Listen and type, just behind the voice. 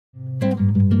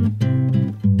Guten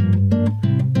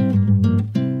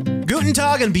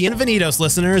Tag and bienvenidos,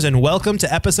 listeners, and welcome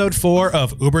to episode 4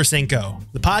 of Über Cinco,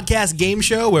 the podcast game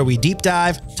show where we deep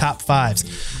dive top fives.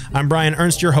 I'm Brian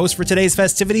Ernst, your host for today's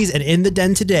festivities, and in the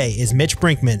den today is Mitch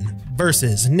Brinkman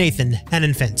versus Nathan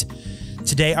Hennenfent.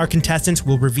 Today, our contestants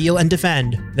will reveal and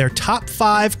defend their top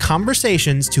 5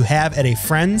 conversations to have at a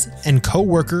friends and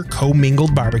co-worker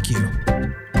co-mingled barbecue.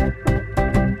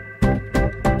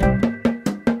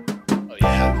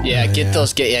 Yeah, get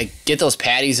those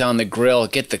patties on the grill.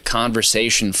 Get the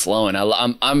conversation flowing.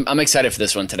 I'm excited for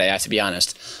this one today. I have to be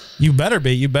honest. You better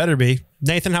be. You better be.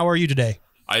 Nathan, how are you today?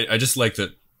 I just like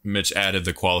that Mitch added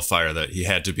the qualifier that he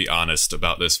had to be honest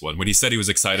about this one. When he said he was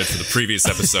excited for the previous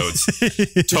episodes,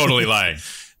 totally lying.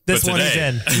 This one is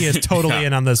in. He is totally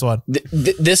in on this one.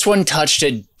 This one touched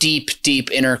a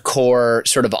deep inner core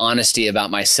sort of honesty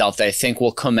about myself that I think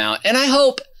will come out, and I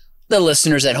hope the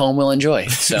listeners at home will enjoy.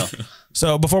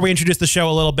 So before we introduce the show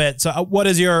a little bit, so what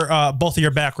is your both of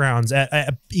your backgrounds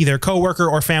at either coworker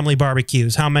or family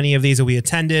barbecues? How many of these have we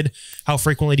attended? How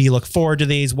frequently do you look forward to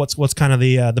these? What's kind of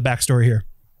the backstory here?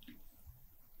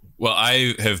 Well,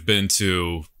 I have been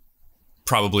to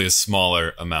probably a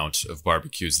smaller amount of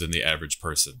barbecues than the average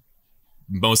person.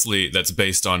 Mostly that's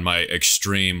based on my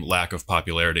extreme lack of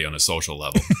popularity on a social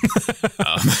level.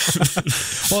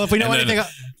 Well, if we know anything...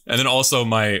 And then also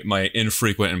my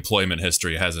infrequent employment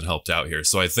history hasn't helped out here.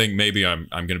 So I think maybe I'm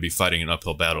going to be fighting an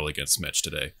uphill battle against Mitch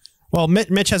today. Well,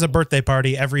 Mitch has a birthday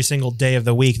party every single day of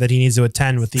the week that he needs to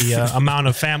attend with the amount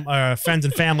of friends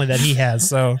and family that he has.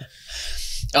 So...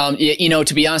 you know,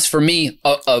 to be honest, for me,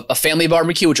 a family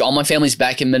barbecue, which all my family's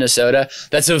back in Minnesota,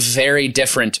 that's a very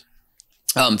different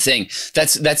thing.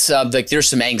 That's like there's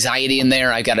some anxiety in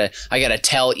there. I gotta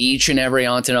tell each and every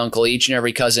aunt and uncle, each and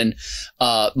every cousin,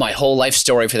 my whole life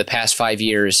story for the past 5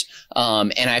 years.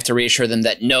 And I have to reassure them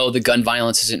that no, the gun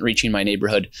violence isn't reaching my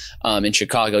neighborhood in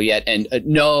Chicago yet. And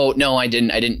no, I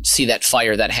didn't see that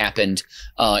fire that happened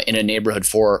in a neighborhood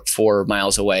 4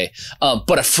 miles away.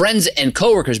 But a friends and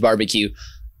coworkers barbecue,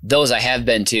 those I have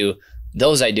been to,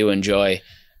 those I do enjoy,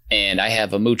 and I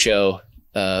have a mucho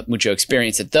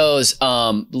experience at those.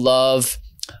 Love,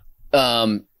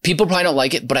 people probably don't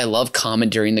like it, but I love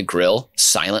commandeering the grill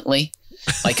silently.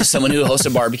 Like as someone who hosts a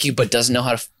barbecue but doesn't know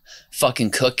how to fucking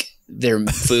cook their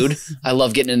food. I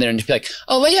love getting in there and just be like,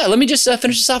 oh, well, yeah, let me just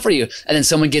finish this off for you. And then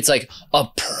someone gets like a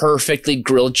perfectly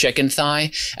grilled chicken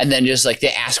thigh, and then just like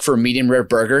they ask for a medium rare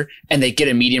burger and they get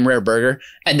a medium rare burger,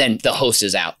 and then the host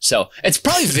is out. So it's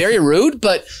probably very rude,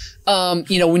 but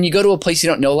you know, when you go to a place you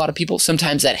don't know a lot of people,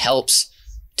 sometimes that helps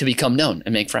to become known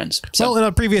and make friends. So, well, in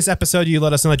a previous episode, you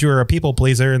let us know that you were a people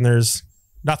pleaser, and there's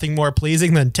nothing more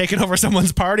pleasing than taking over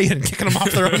someone's party and kicking them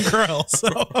off their own grill. So,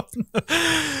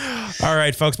 all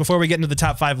right, folks, before we get into the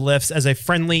top 5 lifts, as a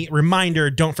friendly reminder,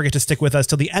 don't forget to stick with us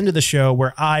till the end of the show,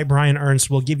 where I, Brian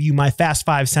Ernst, will give you my Fast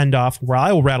 5 send-off, where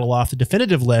I will rattle off the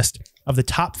definitive list of the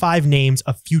top 5 names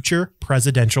of future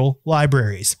presidential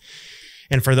libraries.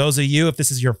 And for those of you, if this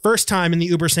is your first time in the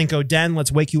Über Cinco den,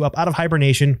 let's wake you up out of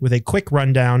hibernation with a quick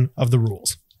rundown of the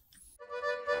rules.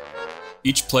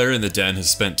 Each player in the den has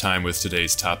spent time with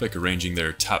today's topic arranging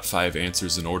their top 5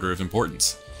 answers in order of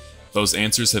importance. Those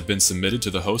answers have been submitted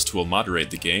to the host, who will moderate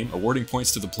the game, awarding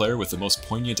points to the player with the most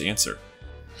poignant answer.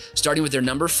 starting with their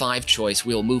number 5 choice,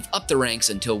 we will move up the ranks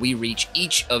until we reach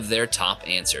each of their top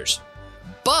answers.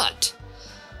 But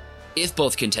if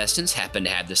both contestants happen to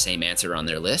have the same answer on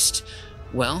their list,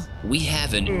 well, we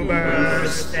have an Uber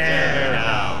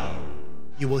stare-down.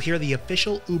 You will hear the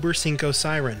official Über Cinco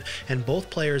siren, and both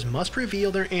players must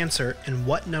reveal their answer and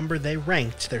what number they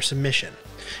ranked their submission.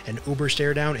 An Über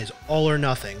stare-down is all or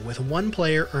nothing, with one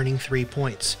player earning 3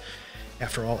 points.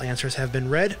 After all answers have been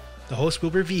read, the host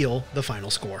will reveal the final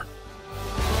score.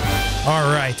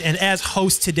 All right, and as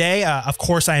host today, of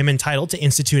course, I am entitled to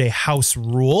institute a house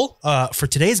rule for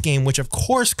today's game, which of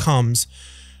course comes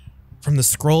from the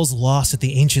scrolls lost at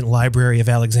the ancient library of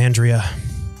Alexandria.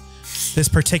 This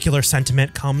particular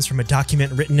sentiment comes from a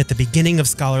document written at the beginning of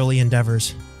scholarly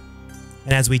endeavors.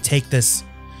 And as we take this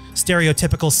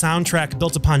stereotypical soundtrack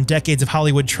built upon decades of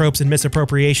Hollywood tropes and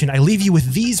misappropriation, I leave you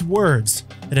with these words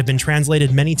that have been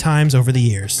translated many times over the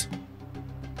years.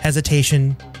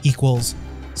 Hesitation equals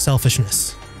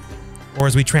selfishness. Or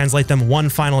as we translate them one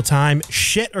final time,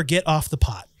 shit or get off the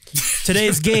pot.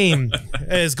 Today's game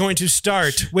is going to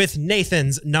start with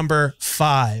Nathan's number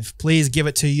 5. Please give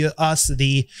it to us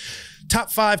the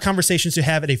top 5 conversations to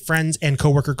have at a friends and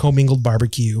coworker co-mingled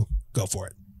barbecue. Go for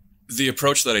it. The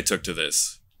approach that I took to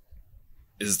this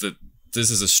is that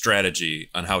this is a strategy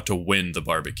on how to win the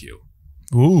barbecue.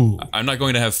 Ooh. I'm not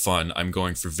going to have fun. I'm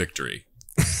going for victory.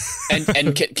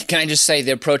 And can I just say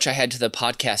the approach I had to the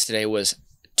podcast today was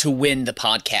to win the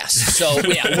podcast. So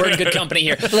yeah, we're in good company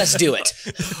here. Let's do it.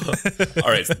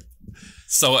 All right.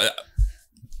 So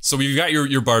you've got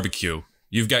your barbecue.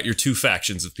 You've got your two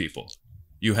factions of people.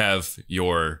 You have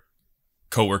your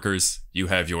coworkers. You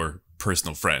have your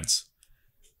personal friends.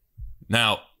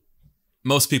 Now,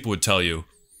 most people would tell you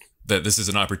that this is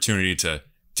an opportunity to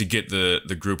get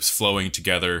the groups flowing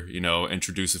together, you know,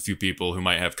 introduce a few people who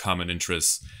might have common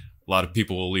interests. A lot of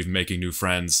people will leave making new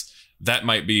friends. That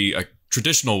might be a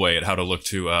traditional way at how to look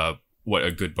to what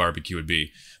a good barbecue would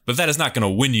be. But that is not going to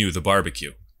win you the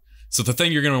barbecue. So the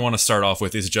thing you're going to want to start off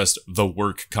with is just the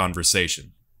work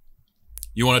conversation.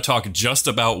 You want to talk just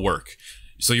about work.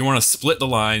 So you want to split the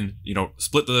line, you know,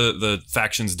 split the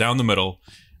factions down the middle.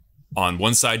 On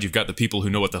one side, you've got the people who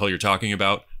know what the hell you're talking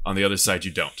about. On the other side,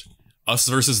 you don't. Us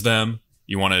versus them.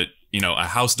 You want to, you know, a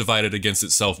house divided against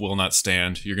itself will not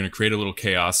stand. You're going to create a little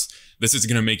chaos. This is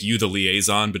going to make you the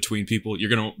liaison between people. You're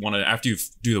going to want to, after you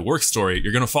do the work story,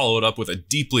 you're going to follow it up with a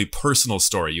deeply personal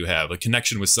story you have, a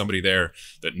connection with somebody there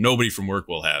that nobody from work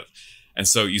will have. And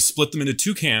so you split them into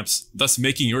two camps, thus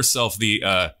making yourself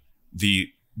the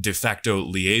de facto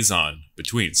liaison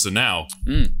between. So now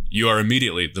you are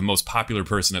immediately the most popular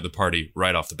person at the party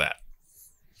right off the bat.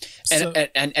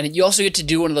 And you also get to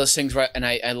do one of those things where, and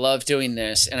I love doing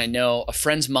this, and I know a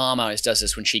friend's mom always does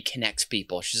this when she connects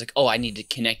people. She's like, oh, I need to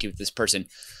connect you with this person.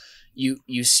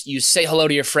 You say hello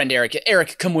to your friend Eric.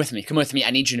 Eric, come with me. Come with me.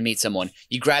 I need you to meet someone.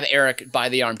 You grab Eric by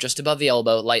the arm, just above the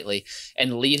elbow, lightly,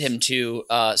 and lead him to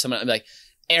someone. I'm like,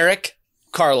 Eric,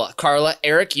 Carla,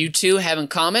 Eric, you two have in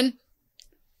common.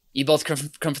 You both come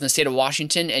from the state of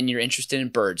Washington, and you're interested in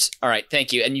birds. All right,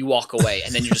 thank you. And you walk away,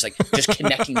 and then you're just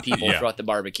connecting people throughout the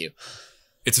barbecue.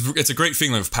 It's a great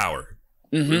feeling of power.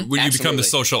 When you become the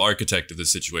social architect of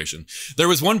this situation. There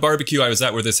was one barbecue I was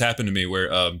at where this happened to me, where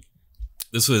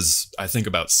this was, I think,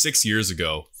 about 6 years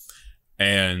ago.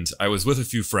 And I was with a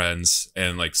few friends,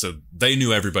 and like, so they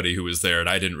knew everybody who was there, and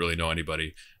I didn't really know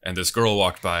anybody. And this girl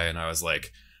walked by, and I was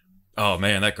like, oh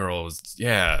man, that girl was,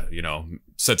 yeah, you know,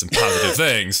 said some positive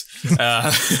things.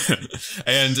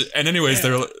 And anyways,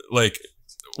 they're like,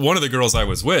 one of the girls I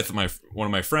was with, one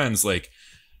of my friends, like,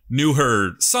 knew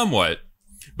her somewhat,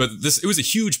 but it was a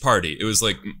huge party. It was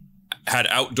like, had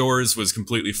outdoors, was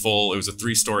completely full. It was a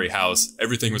 3-story house.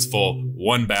 Everything was full.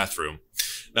 One bathroom.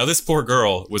 Now this poor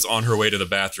girl was on her way to the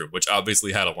bathroom, which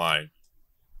obviously had a line.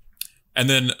 And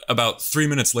then about 3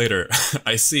 minutes later,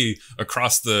 I see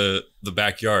across the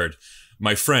backyard,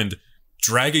 my friend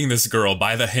dragging this girl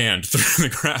by the hand through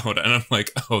the crowd. And I'm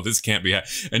like, oh, this can't be.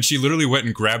 And she literally went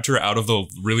and grabbed her out of the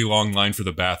really long line for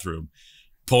the bathroom,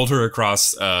 pulled her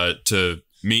across to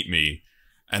meet me.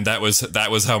 And that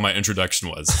was how my introduction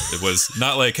was. It was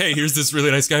not like, hey, here's this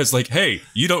really nice guy. It's like, hey,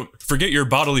 you don't forget your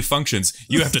bodily functions.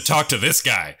 You have to talk to this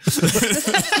guy.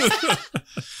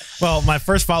 Well, my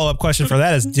first follow-up question for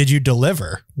that is, did you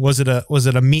deliver? Was it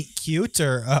a meet cute,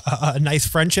 or a nice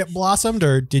friendship blossomed,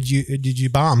 or did you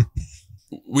bomb?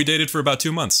 We dated for about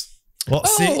 2 months. Well,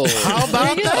 see, how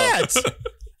about that?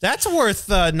 That's worth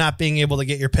not being able to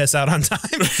get your piss out on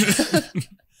time.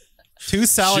 2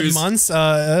 solid months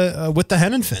with the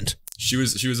Hennenfent. She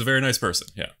was a very nice person.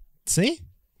 Yeah. See?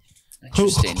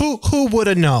 Who would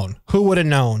have known? Who would have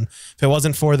known if it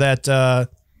wasn't for that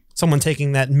someone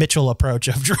taking that Mitchell approach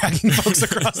of dragging folks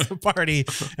across the party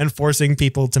and forcing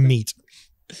people to meet?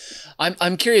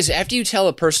 I'm curious, after you tell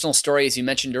a personal story, as you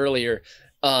mentioned earlier,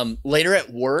 later at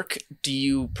work, do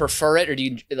you prefer it, or do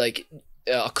you, like,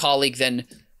 a colleague then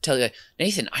tell you,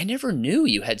 Nathan, I never knew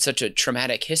you had such a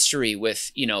traumatic history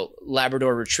with, you know,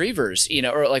 Labrador retrievers, you know,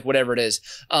 or like whatever it is.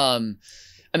 I mean,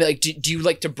 like, do you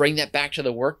like to bring that back to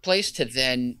the workplace to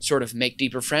then sort of make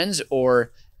deeper friends,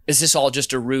 or is this all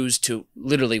just a ruse to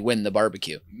literally win the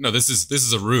barbecue? No, this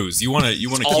is a ruse. You want to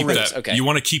keep that. Okay. You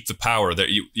want to keep the power that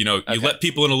you let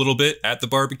people in a little bit at the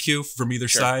barbecue from either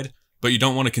side, but you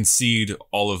don't want to concede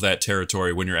all of that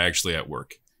territory when you're actually at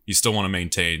work. You still want to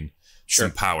maintain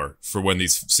some power for when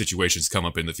these situations come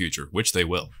up in the future, which they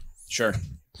will. Sure.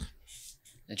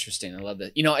 Interesting. I love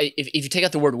that. You know, if you take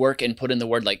out the word work and put in the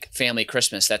word like family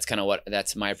Christmas, that's kind of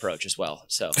that's my approach as well.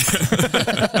 So.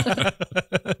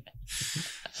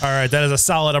 All right. That is a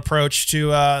solid approach to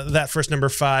that first number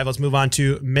 5. Let's move on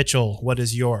to Mitchell. What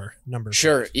is your number 5?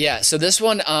 Sure. Yeah. So this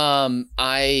one,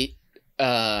 I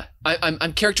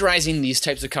I'm characterizing these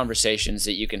types of conversations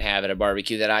that you can have at a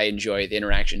barbecue that I enjoy the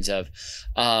interactions of.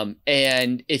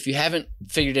 And if you haven't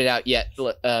figured it out yet,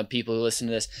 people who listen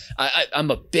to this,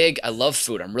 I love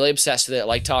food. I'm really obsessed with it. I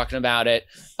like talking about it.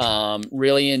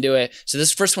 Really into it. So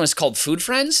this first one is called Food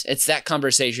Friends. It's that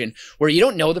conversation where you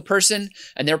don't know the person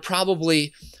and they're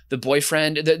probably the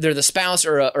boyfriend, they're the spouse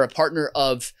or a partner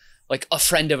of like a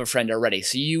friend of a friend already.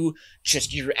 So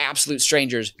you're absolute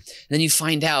strangers. And then you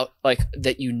find out like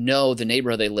that you know the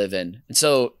neighborhood they live in. And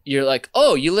so you're like,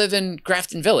 oh, you live in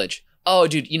Grafton Village. Oh,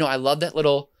 dude, I love that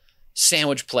little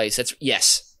sandwich place.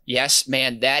 Yes,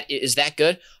 man, is that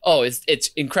good? Oh, it's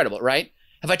incredible, right?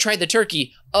 Have I tried the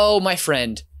turkey? Oh, my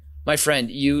friend, and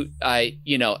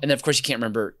then of course you can't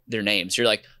remember their names. You're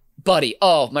like, buddy,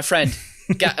 oh, my friend.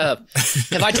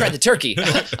 Have I tried the turkey?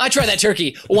 I try that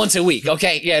turkey once a week.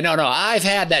 Okay. Yeah, no, I've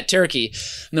had that turkey.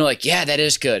 And they're like, yeah, that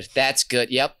is good. That's good.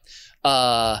 Yep.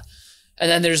 And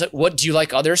then there's like, what do you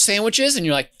like other sandwiches? And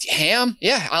you're like, ham.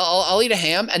 Yeah, I'll eat a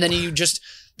ham. And then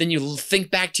you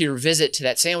think back to your visit to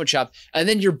that sandwich shop. And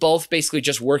then you're both basically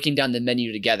just working down the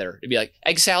menu together. It'd be like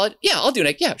egg salad. Yeah, I'll do an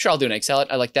egg. Yeah, sure. I'll do an egg salad.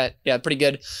 I like that. Yeah, pretty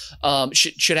good.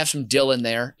 Should have some dill in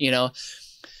there,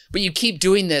 But you keep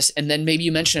doing this, and then maybe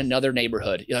you mention another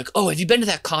neighborhood. You're like, oh, have you been to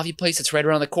that coffee place that's right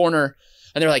around the corner?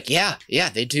 And they're like, yeah,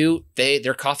 they do.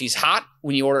 Their coffee's hot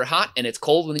when you order it hot, and it's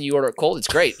cold when you order it cold. It's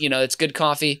great. It's good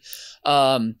coffee.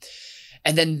 And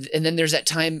then there's that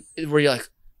time where you're like,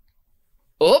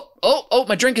 oh,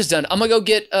 my drink is done. I'm gonna go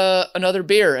get another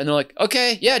beer. And they're like,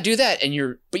 okay, yeah, do that.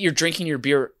 But you're drinking your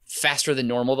beer faster than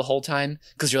normal the whole time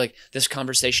because you're like, this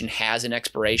conversation has an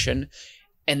expiration.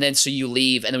 And then so you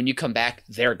leave, and then when you come back,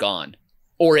 they're gone.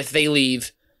 Or if they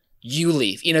leave, you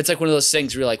leave. It's like one of those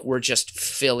things where you're like, we're just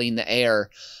filling the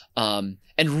air. And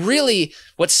really,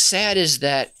 what's sad is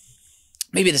that,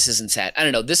 maybe this isn't sad. I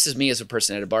don't know. This is me as a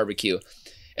person at a barbecue.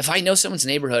 If I know someone's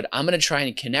neighborhood, I'm going to try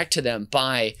and connect to them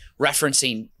by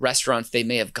referencing restaurants they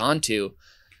may have gone to.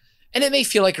 And it may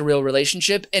feel like a real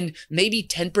relationship. And maybe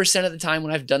 10% of the time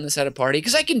when I've done this at a party,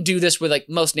 because I can do this with like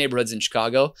most neighborhoods in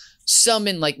Chicago, some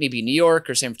in like maybe New York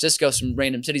or San Francisco, some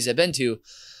random cities I've been to.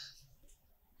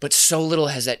 But so little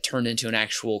has that turned into an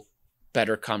actual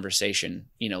better conversation,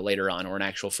 later on, or an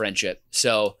actual friendship.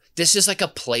 So this is like a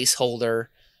placeholder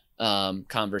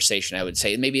conversation, I would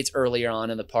say. Maybe it's earlier on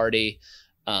in the party.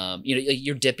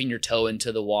 You're dipping your toe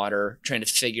into the water, trying to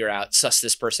figure out, suss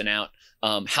this person out,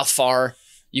 how far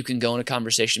you can go in a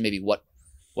conversation, maybe what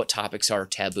topics are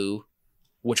taboo,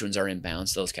 which ones are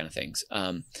inbounds, those kind of things.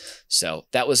 So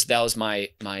that was my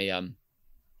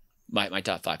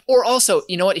top 5. Or also,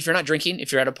 you know what? If you're not drinking,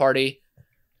 if you're at a party,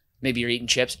 maybe you're eating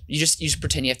chips, you just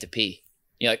pretend you have to pee.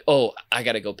 You're like, oh, I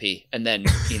gotta go pee, and then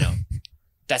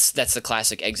that's the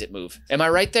classic exit move. Am I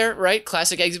right there? Right?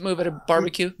 Classic exit move at a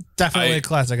barbecue. Definitely a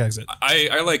classic exit.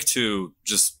 I like to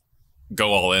just go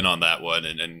all in on that one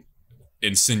and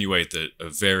insinuate that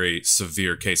a very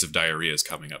severe case of diarrhea is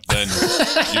coming up. Then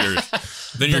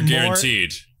you're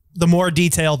guaranteed. The more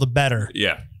detail, the better.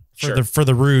 Yeah, for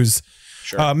the ruse.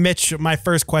 Sure. Mitch, my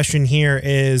first question here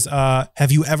is: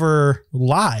 have you ever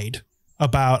lied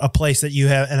about a place that you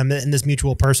have and this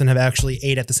mutual person have actually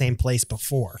ate at the same place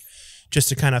before, just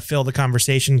to kind of fill the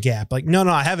conversation gap? Like, no,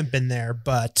 I haven't been there,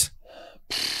 but.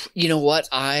 You know what?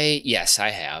 Yes, I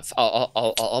have.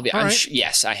 I'll be honest. Right.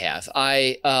 Yes, I have.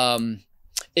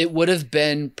 It would have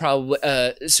been probably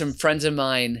some friends of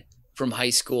mine from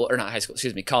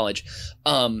college,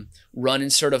 running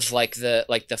sort of like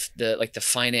the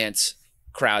finance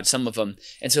crowd, some of them.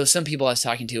 And so some people I was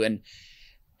talking to,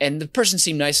 and the person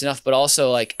seemed nice enough, but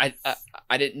also like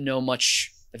I didn't know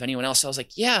much of anyone else. So I was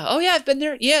like, yeah, oh yeah, I've been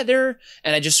there. Yeah, there.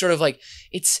 And I just sort of like,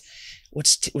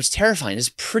 what's terrifying is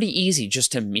pretty easy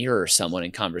just to mirror someone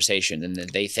in conversation, and then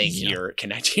they think you're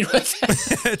connecting with them.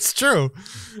 It's true.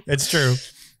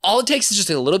 All it takes is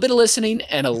just a little bit of listening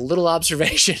and a little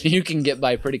observation. You can get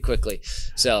by pretty quickly.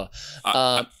 So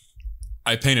I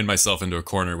painted myself into a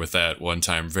corner with that one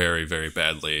time very, very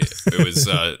badly.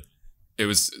 It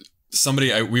was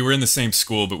somebody, we were in the same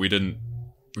school, but we didn't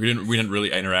really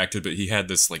interacted, but he had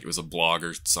this, like, it was a blog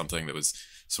or something that was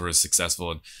sort of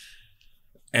successful,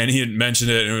 and he had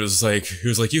mentioned it, and he was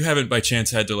like, you haven't by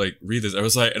chance had to like read this? I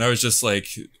was just like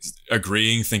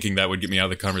agreeing, thinking that would get me out of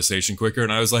the conversation quicker.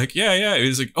 And I was like, yeah. He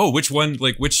was like, oh, which one,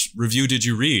 like, which review did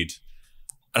you read?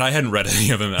 And I hadn't read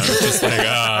any of them. I was just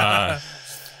like,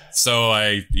 So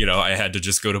I had to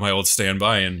just go to my old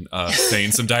standby and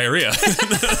feign some diarrhea.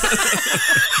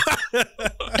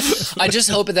 I just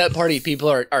hope at that party people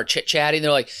are chit-chatting.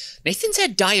 They're like, Nathan's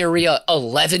had diarrhea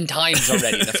 11 times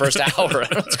already in the first hour. I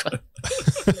don't know what's going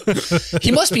on.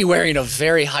 He must be wearing a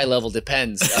very high-level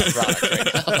Depends product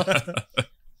right now.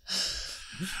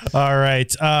 All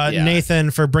right.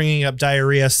 Nathan, for bringing up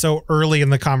diarrhea so early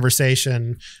in the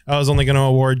conversation, I was only going to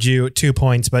award you 2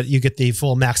 points, but you get the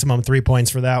full maximum 3 points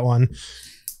for that one.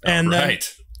 And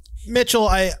right. Mitchell,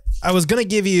 I was going to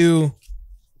give you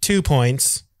 2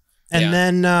 points, and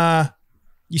then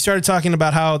you started talking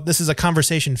about how this is a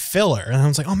conversation filler. And I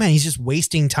was like, oh man, he's just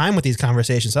wasting time with these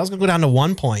conversations. So I was going to go down to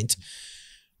 1 point.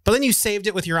 But then you saved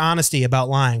it with your honesty about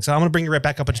lying. So I'm going to bring you right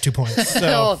back up to 2 points. So,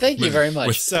 oh, thank you very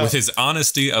much. With his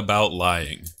honesty about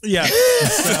lying. Yeah. So,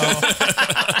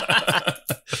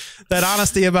 that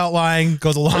honesty about lying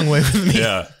goes a long way with me.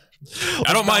 Yeah.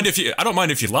 I don't mind if you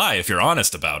lie if you're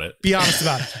honest about it. Be honest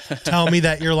about it. Tell me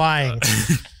that you're lying.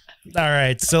 All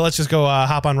right. So let's just go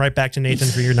hop on right back to Nathan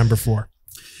for your number 4.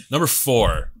 Number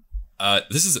 4.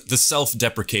 This is the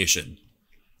self-deprecation.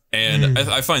 And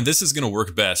I find this is going to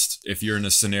work best if you're in a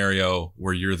scenario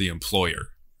where you're the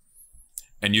employer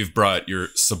and you've brought your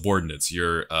subordinates,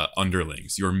 your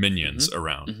underlings, your minions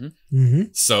around.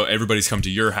 So everybody's come to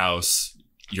your house.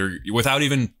 You're without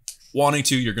even wanting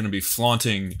to, you're going to be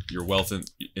flaunting your wealth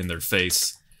in their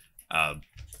face.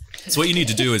 So what you need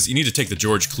to do is you need to take the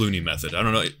George Clooney method. I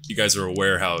don't know if you guys are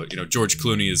aware how, George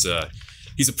Clooney is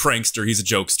he's a prankster, he's a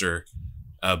jokester.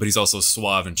 But he's also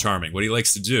suave and charming. What he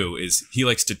likes to do is he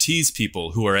likes to tease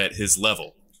people who are at his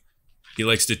level. He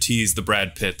likes to tease the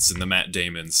Brad Pitts and the Matt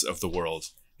Damons of the world.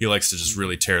 He likes to just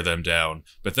really tear them down.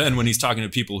 But then when he's talking to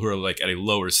people who are like at a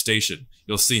lower station,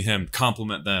 you'll see him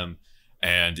compliment them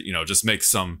and, just make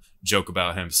some joke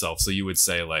about himself. So you would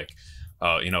say like,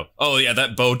 oh yeah,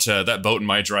 that boat in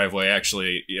my driveway,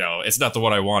 actually, it's not the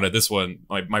one I wanted. This one,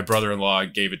 my brother-in-law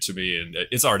gave it to me, and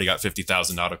it's already got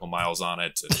 50,000 nautical miles on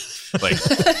it. And, like,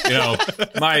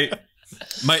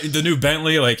 the new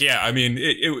Bentley, like, yeah, I mean,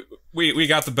 we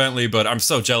got the Bentley, but I'm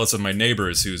so jealous of my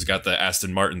neighbors who's got the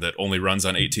Aston Martin that only runs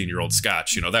on 18-year-old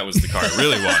Scotch. That was the car I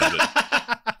really wanted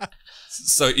it.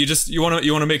 So you want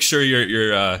to make sure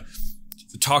you're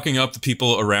talking up the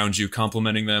people around you,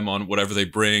 complimenting them on whatever they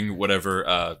bring,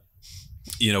 whatever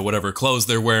whatever clothes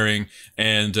they're wearing,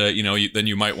 and then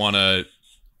you might want to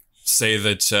say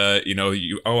that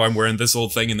I'm wearing this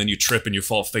old thing, and then you trip and you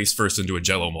fall face first into a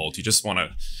Jello mold. You just want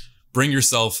to bring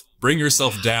yourself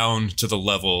down to the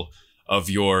level of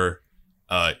your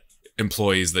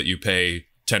employees that you pay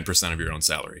 10% of your own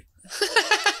salary.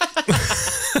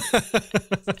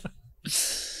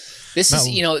 This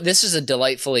is a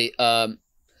delightfully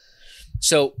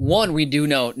so one, we do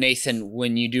know, Nathan,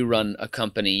 when you do run a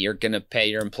company, you're going to pay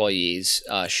your employees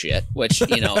shit, which,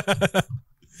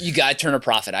 you got to turn a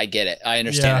profit. I get it. I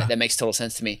understand it. That makes total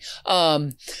sense to me.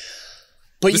 But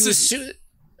this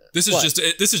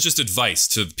is just advice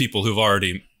to people who've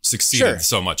already succeeded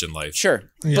so much in life. Sure.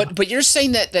 Yeah. But you're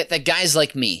saying that guys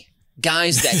like me,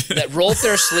 guys that roll up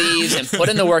their sleeves and put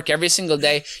in the work every single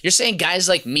day, you're saying guys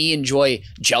like me enjoy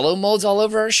Jello molds all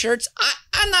over our shirts?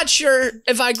 I'm not sure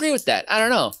if I agree with that. I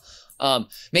don't know.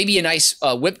 Maybe a nice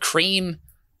whipped cream,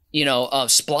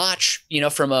 splotch,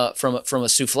 from a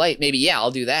souffle. Maybe, yeah, I'll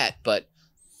do that. But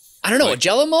I don't know. A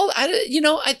Jello mold? I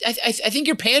think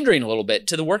you're pandering a little bit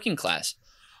to the working class.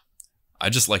 I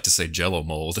just like to say Jello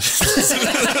mold.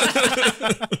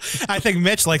 I think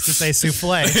Mitch likes to say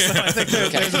souffle. So I think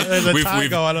there's a tie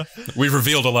going on. We've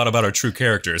revealed a lot about our true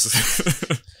characters.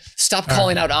 Stop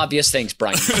calling out obvious things,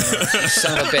 Brian. You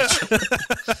son of a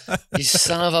bitch. You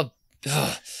son of a...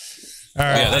 Ugh. All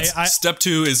right. Yeah, that's step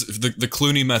 2 is the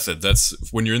Clooney method. That's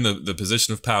when you're in the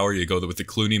position of power, you go with the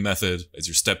Clooney method as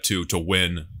your step 2 to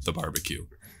win the barbecue.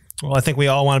 Well, I think we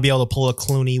all want to be able to pull a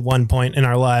Clooney 1 point in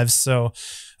our lives. So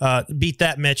beat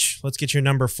that, Mitch. Let's get your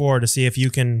number 4 to see if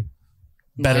you can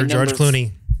better George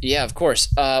Clooney. Yeah, of course.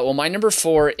 Well, my number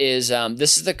 4 is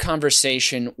this is the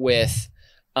conversation with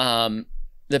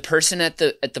the person at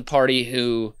the party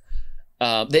who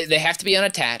they have to be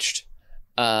unattached,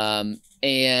 and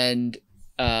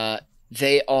they're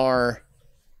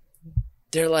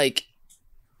like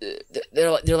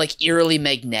eerily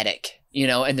magnetic.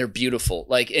 And they're beautiful.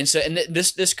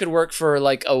 This could work for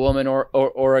like a woman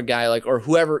or a guy, or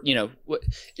whoever, but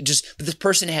this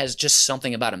person has just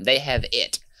something about them. They have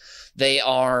it.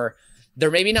 They're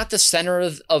maybe not the center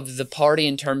of the party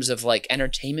in terms of like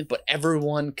entertainment, but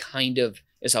everyone kind of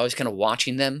is always kind of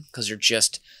watching them because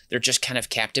they're just kind of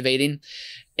captivating.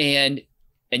 And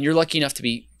you're lucky enough to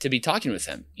be talking with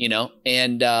them,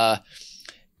 and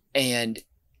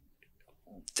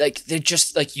like they're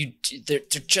just like you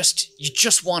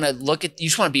just want to look at, you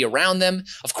just want to be around them.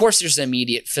 Of course there's an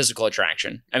immediate physical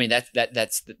attraction. I mean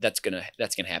that's gonna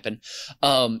happen.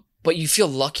 But you feel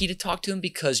lucky to talk to them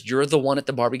because you're the one at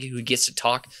the barbecue who gets to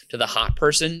talk to the hot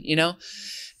person, you know,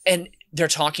 and they're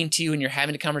talking to you and you're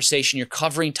having a conversation, you're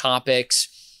covering topics,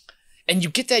 and you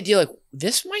get the idea like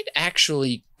this might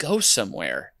actually go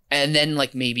somewhere. And then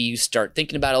like maybe you start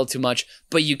thinking about it a little too much,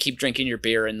 but you keep drinking your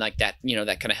beer and like that, you know,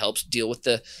 that kind of helps deal with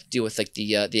like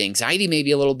the anxiety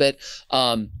maybe a little bit.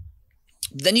 Then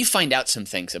you find out some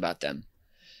things about them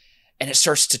and it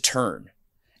starts to turn,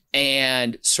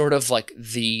 and sort of like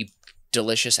the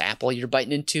delicious apple you're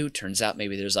biting into turns out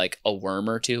maybe there's like a worm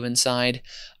or two inside.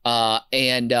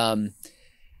 From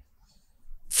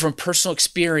personal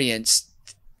experience,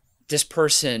 this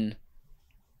person,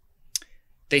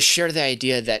 they share the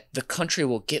idea that the country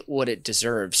will get what it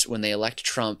deserves when they elect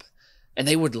Trump, and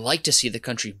they would like to see the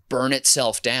country burn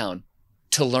itself down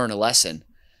to learn a lesson.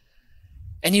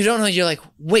 And you don't know, you're like,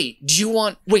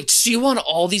 so you want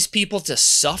all these people to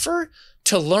suffer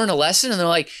to learn a lesson? And they're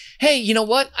like, hey, you know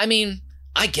what? I mean,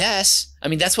 I guess. I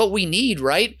mean, that's what we need,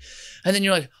 right? And then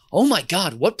you're like, oh my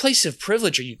God, what place of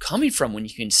privilege are you coming from when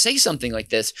you can say something like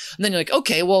this? And then you're like,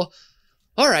 okay, well,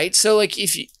 all right. So like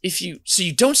if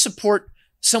you don't support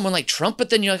someone like Trump, but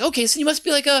then you're like, okay, so you must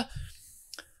be like a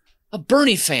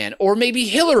Bernie fan, or maybe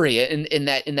Hillary in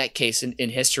that case in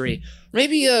history,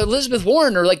 maybe Elizabeth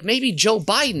Warren, or like maybe Joe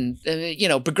Biden, you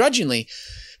know, begrudgingly.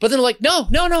 But then they're like, no,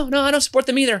 I don't support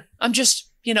them either. I'm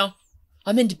just, you know,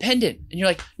 I'm independent. And you're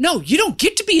like, no, you don't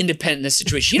get to be independent in this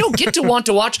situation. You don't get to want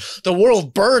to watch the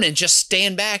world burn and just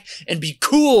stand back and be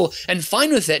cool and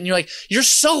fine with it. And you're like, you're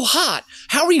so hot.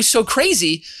 How are you so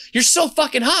crazy? You're so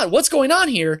fucking hot. What's going on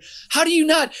here? How do you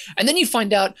not? And then you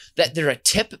find out that they're a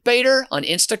tip baiter on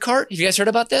Instacart. Have you guys heard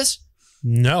about this?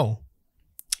 No.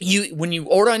 When you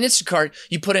order on Instacart,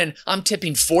 you put in, I'm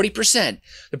tipping 40%.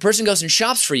 The person goes and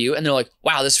shops for you, and they're like,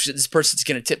 wow, this person's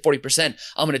going to tip 40%.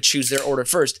 I'm going to choose their order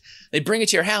first. They bring it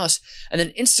to your house, and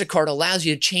then Instacart allows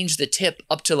you to change the tip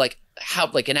up to like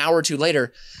an hour or two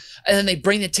later, and then they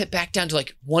bring the tip back down to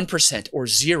like 1% or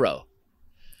 0.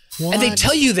 What? And they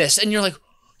tell you this, and you're like,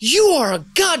 you are a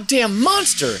goddamn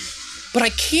monster. But I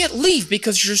can't leave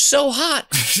because you're so hot,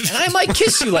 and I might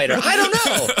kiss you later. I don't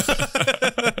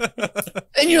know.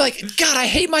 And you're like, God, I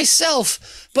hate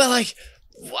myself. But like,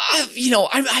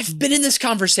 I've been in this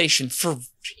conversation for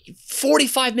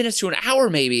 45 minutes to an hour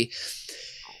maybe.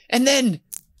 And then,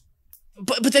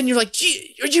 but then you're like,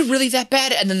 are you really that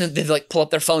bad? And then they like pull up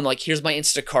their phone, like, here's my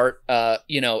Instacart,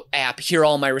 app. Here are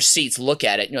all my receipts. Look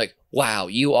at it. And you're like, wow,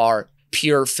 you are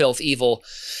pure filth evil.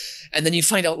 And then you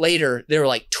find out later they were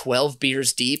like 12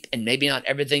 beers deep, and maybe not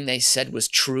everything they said was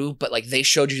true, but like they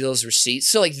showed you those receipts.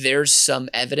 So like there's some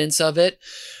evidence of it.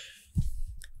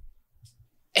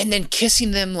 And then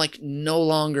kissing them like no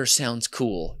longer sounds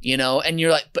cool, you know? And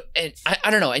you're like, I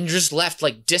don't know. And you're just left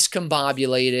like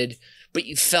discombobulated, but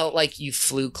you felt like you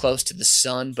flew close to the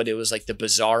sun, but it was like the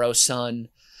bizarro sun.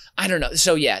 I don't know.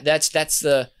 So yeah, that's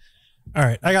the. All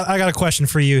right. I got a question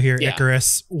for you here, yeah.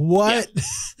 Icarus. What? Yeah.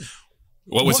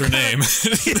 What was her name?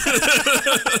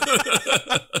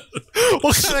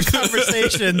 What kind of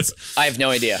conversations? I have no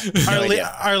idea.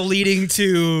 Are leading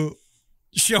to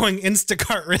showing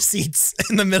Instacart receipts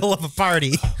in the middle of a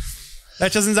party?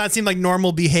 That does not seem like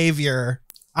normal behavior.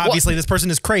 Obviously, this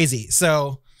person is crazy.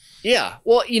 So, yeah.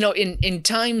 Well, in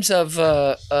times of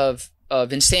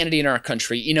insanity in our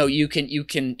country, you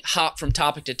can hop from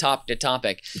topic to topic to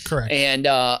topic. Correct. And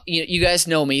you guys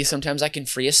know me. Sometimes I can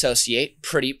free associate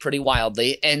pretty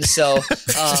wildly, and so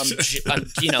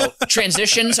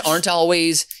transitions aren't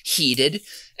always heated,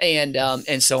 and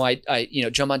so I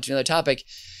jump onto another topic.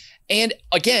 And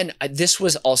again, this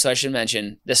was also, I should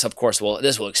mention this. Of course,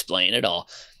 this will explain it all.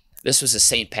 This was a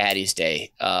St. Patty's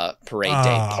Day parade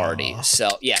day party.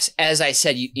 So yes, as I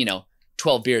said,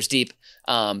 12 beers deep.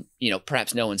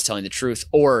 Perhaps no one's telling the truth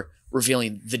or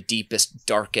revealing the deepest,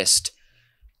 darkest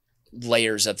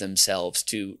layers of themselves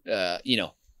to,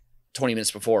 20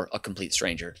 minutes before a complete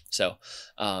stranger. So,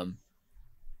 I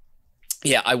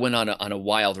went on a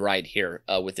wild ride here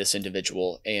with this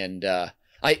individual, and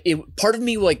part of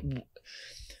me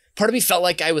felt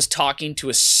like I was talking to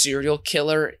a serial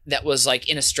killer that was like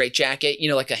in a straitjacket,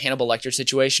 like a Hannibal Lecter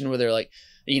situation where they're like,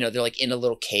 they're like in a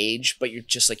little cage, but you're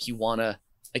just like, you want to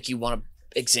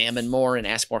examine more and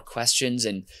ask more questions,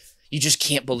 and you just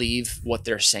can't believe what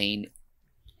they're saying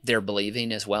they're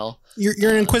believing as well.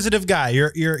 You're an inquisitive guy.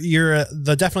 You're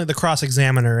definitely the cross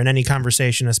examiner in any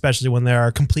conversation, especially when there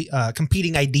are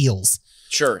competing ideals.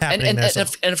 Sure. And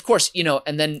of course,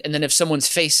 and then if someone's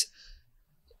face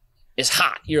is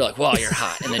hot. You're like, well, you're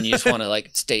hot. And then you just want to like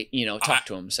stay, talk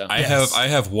to him. So I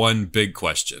have one big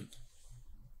question.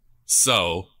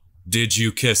 So did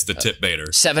you kiss the tip baiter?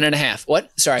 7.5. What?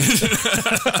 Sorry.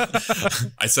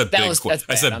 I said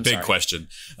big question.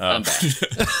 I'm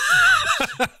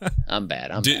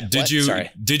bad. I'm bad.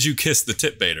 Did you kiss the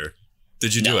tip baiter?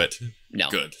 Did you do it? No.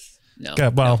 Good. No.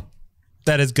 Good. Well,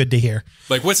 that is good to hear.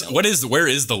 Like where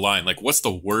is the line? Like what's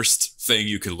the worst thing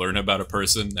you could learn about a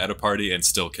person at a party and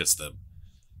still kiss them?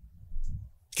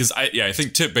 Because I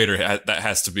think tip baiter that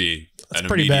has to be an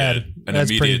immediate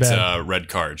red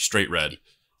card, straight red.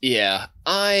 Yeah,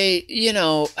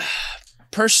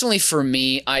 personally for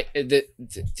me,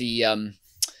 the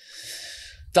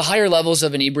higher levels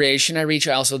of inebriation I reach,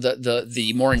 also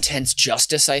the more intense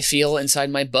justice I feel inside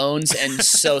my bones, and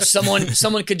so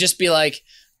someone could just be like,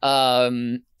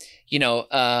 I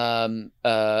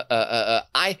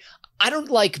don't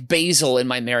like basil in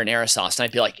my marinara sauce, and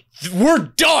I'd be like, we're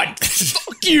done.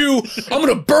 Fuck you. I'm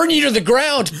gonna burn you to the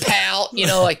ground, pal.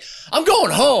 Like I'm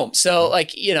going home. So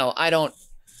like I don't.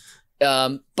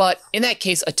 But in that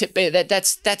case, a tip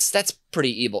that's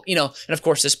pretty evil, and of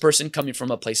course, this person coming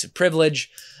from a place of privilege.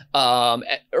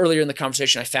 Earlier in the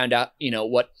conversation, I found out,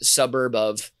 what suburb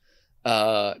of,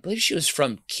 I believe she was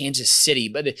from Kansas City,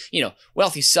 but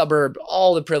wealthy suburb,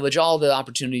 all the privilege, all the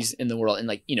opportunities in the world, and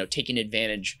like taking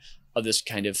advantage of this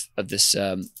kind of this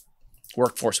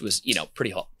workforce was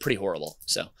pretty horrible.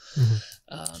 So.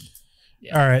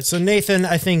 Yeah. All right. So Nathan,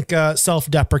 I think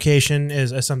self-deprecation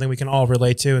is something we can all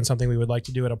relate to and something we would like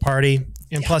to do at a party.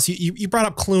 And plus you brought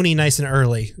up Clooney nice and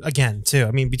early again too.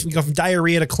 I mean, we go from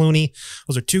diarrhea to Clooney.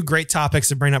 Those are two great topics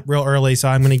to bring up real early. So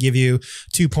I'm going to give you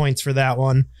 2 points for that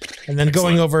one. And then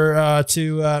going over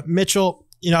to Mitchell,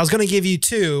 I was going to give you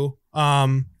 2.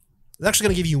 I was actually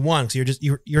going to give you 1 because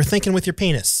you're thinking with your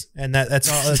penis, and that's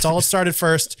all it started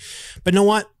first. But you know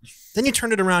what? Then you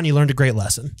turned it around. You learned a great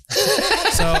lesson.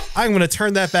 So I'm going to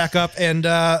turn that back up. And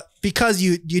because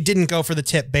you didn't go for the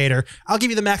tip baiter, I'll give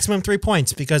you the maximum 3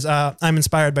 points because I'm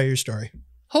inspired by your story.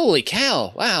 Holy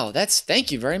cow. Wow.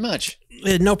 Thank you very much.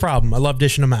 No problem. I love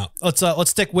dishing them out. Let's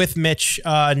stick with Mitch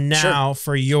now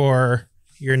for your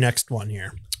next one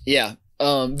here. Yeah.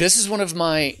 This is one of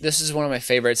my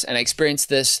favorites, and I experienced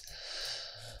this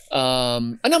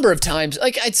a number of times.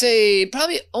 Like I'd say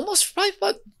probably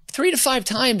about 3 to 5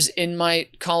 times in my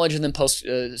college and then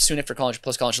soon after college,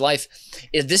 post-college life.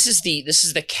 This is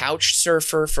the couch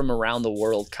surfer from around the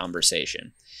world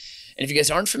conversation. And if you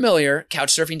guys aren't familiar,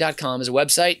 couchsurfing.com is a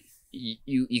website.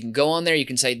 You can go on there. You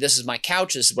can say, this is my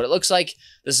couch. This is what it looks like.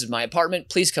 This is my apartment.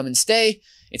 Please come and stay.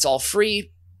 It's all free.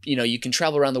 You can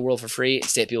travel around the world for free and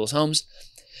stay at people's homes.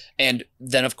 And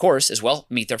then, of course, as well,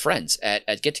 meet their friends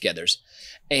at get-togethers.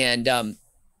 And I'm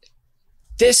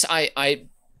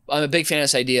a big fan of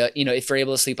this idea. If you're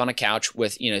able to sleep on a couch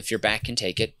with, if your back can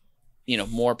take it,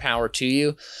 more power to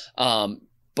you.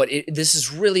 But this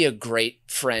is really a great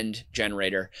friend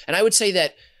generator. And I would say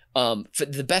that for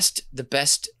the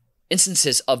best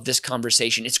instances of this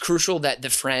conversation, it's crucial that the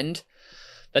friend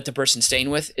that the person's staying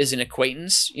with is an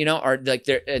acquaintance, are like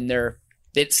they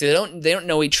don't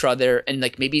know each other. And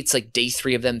like, maybe it's like day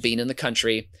 3 of them being in the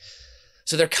country.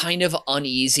 So they're kind of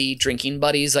uneasy drinking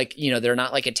buddies. Like, they're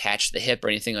not like attached to the hip or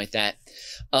anything like that.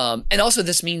 And also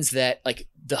this means that like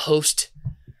the host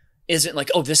isn't like,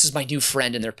 oh, this is my new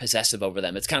friend, and they're possessive over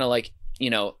them. It's kind of like,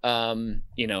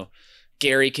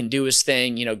 Gary can do his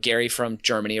thing, Gary from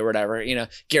Germany or whatever,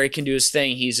 Gary can do his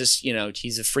thing. He's just,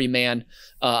 he's a free man.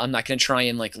 I'm not going to try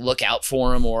and like look out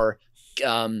for him or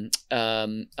cater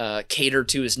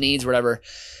to his needs, whatever.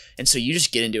 And so you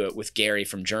just get into it with Gary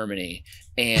from Germany.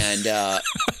 And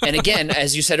again,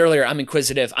 as you said earlier, I'm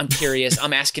inquisitive. I'm curious.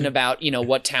 I'm asking about,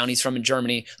 what town he's from in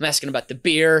Germany. I'm asking about the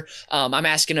beer. I'm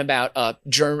asking about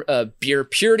beer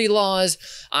purity laws.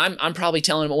 I'm probably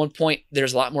telling him at one point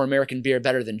there's a lot more American beer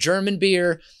better than German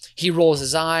beer. He rolls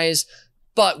his eyes,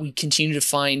 but we continue to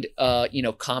find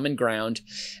common ground.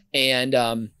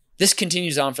 And this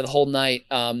continues on for the whole night.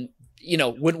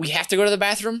 When we have to go to the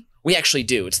bathroom, we actually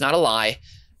do. It's not a lie.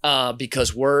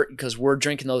 Because we're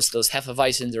drinking those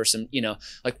Hefeweizens or some,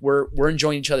 like we're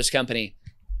enjoying each other's company,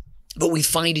 but we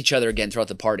find each other again throughout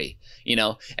the party,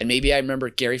 and maybe I remember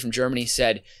Gary from Germany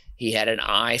said he had an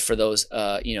eye for those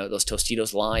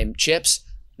Tostitos lime chips.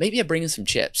 Maybe I bring in some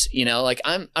chips, like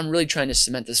I'm really trying to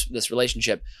cement this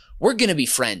relationship. We're going to be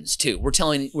friends too. We're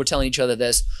telling each other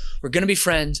this, we're going to be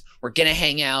friends. We're going to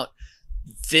hang out.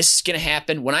 This is going to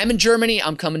happen. When I'm in Germany,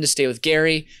 I'm coming to stay with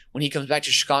Gary. When he comes back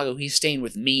to Chicago, he's staying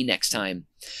with me next time.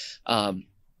 And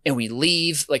we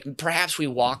leave, like perhaps we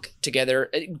walk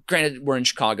together. Granted, we're in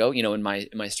Chicago, in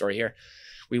my story here.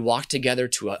 We walk together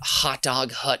to a hot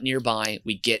dog hut nearby.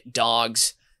 We get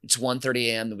dogs. It's 1:30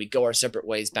 a.m. Then we go our separate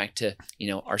ways back to,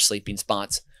 our sleeping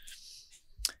spots.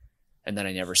 And then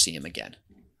I never see him again.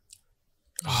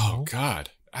 Oh, God.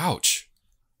 Ouch.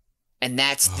 And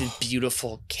that's the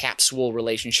beautiful capsule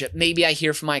relationship. Maybe I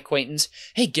hear from my acquaintance,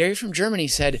 hey, Gary from Germany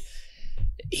said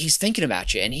he's thinking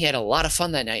about you and he had a lot of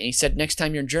fun that night. And he said, next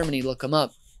time you're in Germany, look him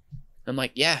up. I'm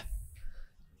like, yeah.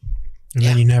 And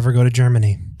then you never go to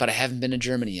Germany. But I haven't been to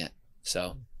Germany yet.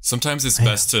 So sometimes it's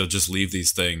best to just leave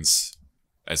these things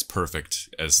as perfect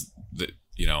as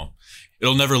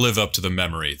it'll never live up to the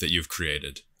memory that you've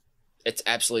created. It's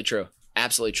absolutely true.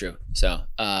 Absolutely true. So,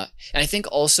 and I think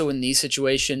also in these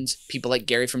situations, people like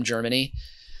Gary from Germany,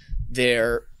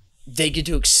 they get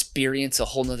to experience a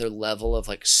whole nother level of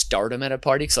like stardom at a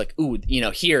party. It's like, ooh,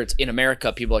 here it's in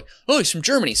America, people are like, oh, he's from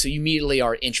Germany. So you immediately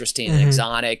are interesting and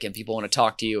exotic and people want to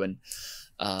talk to you and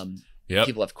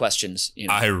people have questions.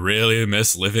 I really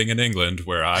miss living in England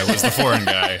where I was the foreign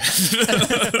guy.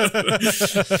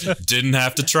 Didn't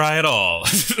have to try at all.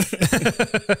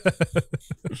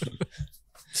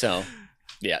 So,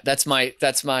 yeah, that's my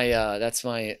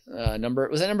number.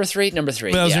 Was that number 3? Number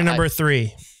 3. That was your number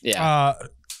 3. Yeah.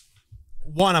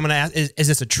 One, I'm going to ask, is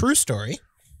this a true story?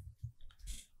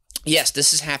 Yes,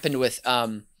 this has happened with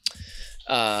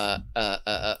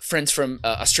friends from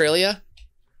Australia.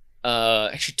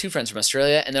 Actually 2 friends from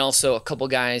Australia, and then also a couple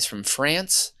guys from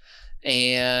France,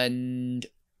 and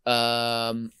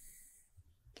I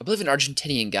believe an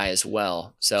Argentinian guy as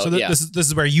well. So this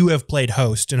is where you have played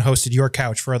host and hosted your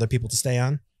couch for other people to stay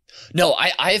on. No,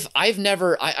 I've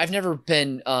never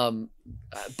been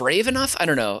brave enough. I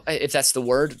don't know if that's the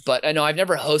word, but I know I've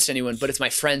never hosted anyone. But it's my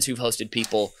friends who've hosted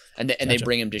people, and they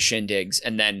bring them to shindigs,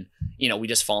 and then we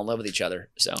just fall in love with each other.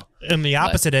 So and the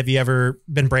opposite, have you ever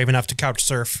been brave enough to couch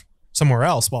surf somewhere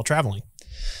else while traveling?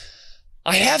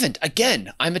 I haven't.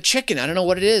 Again, I'm a chicken. I don't know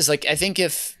what it is. Like I think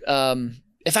if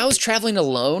I was traveling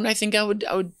alone, I think I would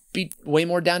be way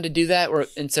more down to do that, or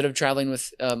instead of traveling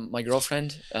with my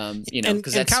girlfriend,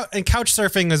 because and couch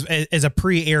surfing is a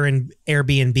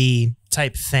pre-Airbnb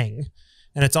type thing,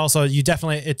 and it's also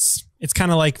it's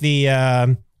kind of like the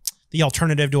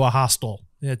alternative to a hostel.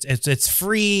 It's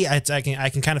free. I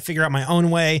can kind of figure out my own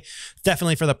way.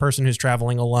 Definitely for the person who's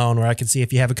traveling alone, where I can see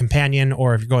if you have a companion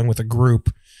or if you're going with a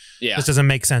group. Yeah, this doesn't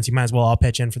make sense. You might as well all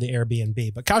pitch in for the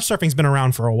Airbnb. But couch surfing's been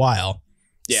around for a while.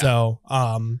 Yeah. So,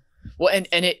 well, and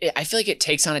I feel like it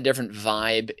takes on a different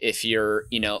vibe if you're,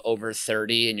 over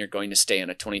 30 and you're going to stay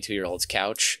on a 22-year-old's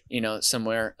couch,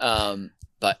 somewhere.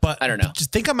 But I don't know.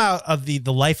 Just think about the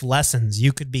life lessons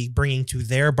you could be bringing to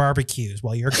their barbecues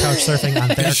while you're couch surfing on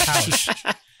their couch.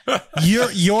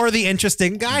 You're the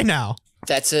interesting guy now.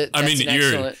 That's it. I mean,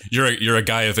 you're a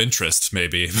guy of interest,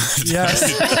 maybe. Yes.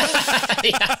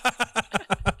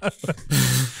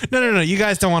 No. You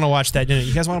guys don't want to watch that.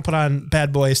 You guys want to put on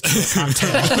Bad Boys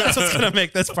content. That's what's going to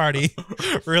make this party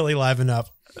really liven up.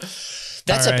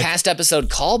 That's a past episode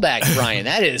callback, Brian.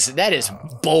 That is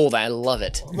bold. I love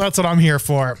it. That's what I'm here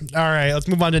for. All right, let's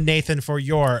move on to Nathan for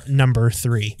your number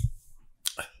 3.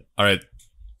 All right,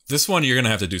 this one you're going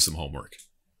to have to do some homework.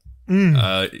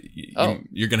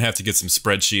 You're going to have to get some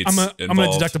spreadsheets involved. I'm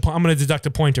going to deduct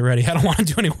a point already. I don't want to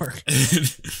do any work.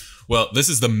 Well, this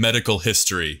is the medical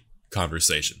history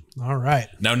conversation. All right.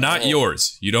 Now, not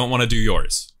yours. You don't want to do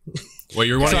yours. What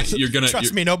you're going to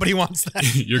trust me, nobody wants that.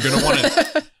 You're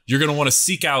going to want to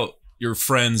seek out your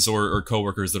friends or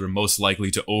coworkers that are most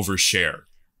likely to overshare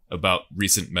about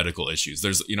recent medical issues.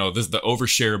 There's the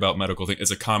overshare about medical thing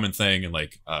is a common thing in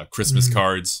like Christmas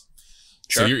cards.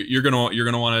 Sure. So you're gonna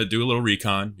want to do a little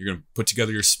recon. You're gonna put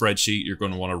together your spreadsheet. You're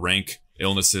going to want to rank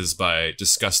illnesses by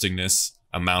disgustingness,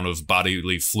 amount of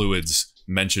bodily fluids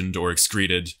mentioned or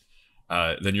excreted.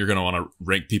 Then you're going to want to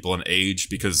rank people in age,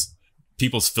 because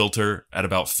people's filter at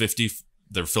about 50,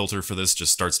 their filter for this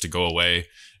just starts to go away,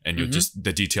 and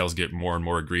the details get more and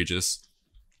more egregious.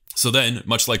 So then,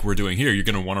 much like we're doing here, you're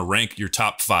going to want to rank your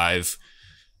top 5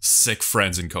 sick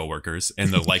friends and coworkers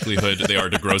and the likelihood they are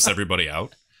to gross everybody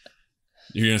out.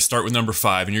 You're going to start with number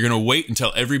 5, and you're going to wait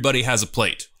until everybody has a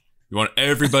plate. You want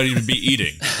everybody to be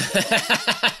eating.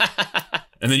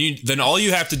 And then all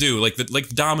you have to do, like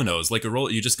dominoes, like a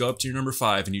roll, you just go up to your number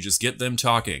 5 and you just get them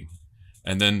talking.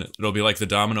 And then it'll be like the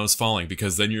dominoes falling,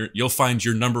 because then you'll find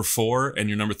your number 4 and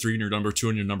your number 3 and your number 2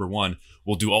 and your number 1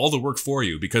 will do all the work for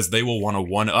you, because they will want to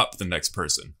one-up the next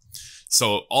person.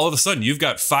 So all of a sudden, you've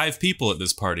got 5 people at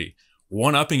this party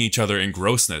one-upping each other in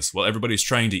grossness while everybody's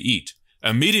trying to eat,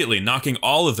 immediately knocking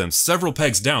all of them several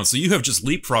pegs down. So you have just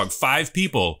leapfrogged 5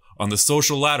 people on the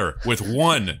social ladder with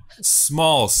one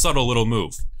small, subtle little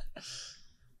move.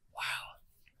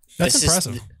 Wow. That's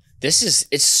impressive.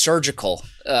 It's surgical.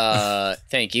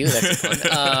 Thank you. That's fun.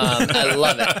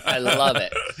 I love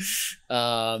it.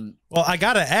 Well, I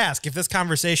gotta ask, if this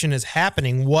conversation is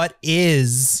happening, what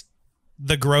is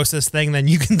the grossest thing then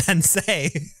you can then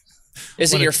say?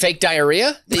 Is it your fake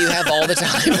diarrhea that you have all the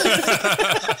time?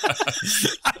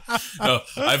 No,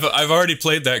 I've already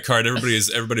played that card.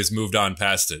 Everybody's moved on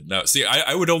past it. Now, see,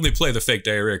 I would only play the fake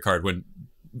diarrhea card when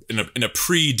in a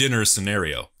pre-dinner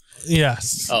scenario.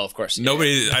 Yes. Oh, of course.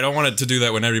 I don't want it to do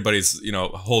that when everybody's,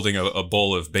 holding a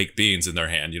bowl of baked beans in their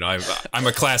hand. I'm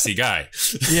a classy guy.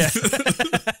 Yeah.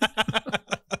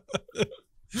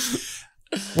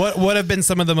 What have been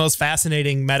some of the most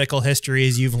fascinating medical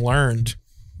histories you've learned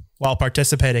while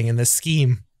participating in this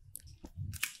scheme?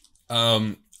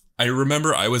 I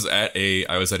remember I was at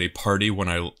a party when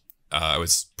I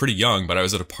was pretty young, but I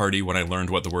was at a party when I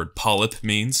learned what the word polyp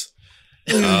means.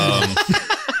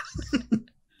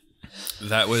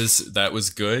 That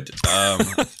was good.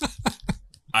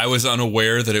 I was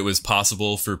unaware that it was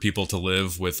possible for people to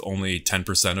live with only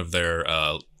 10% of their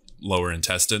lower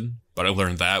intestine, but I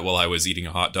learned that while I was eating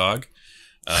a hot dog.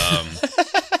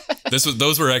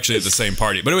 Those were actually at the same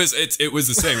party, but it was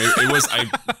the same.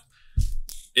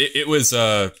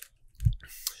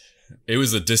 It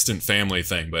was a distant family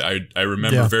thing, but I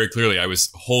remember very clearly I was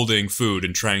holding food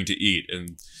and trying to eat,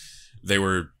 and they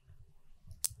were.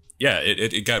 Yeah,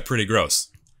 it got pretty gross.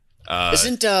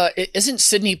 Isn't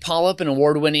Sidney Pollack an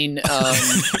award-winning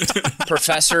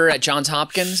professor at Johns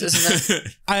Hopkins? Isn't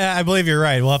that? I believe you're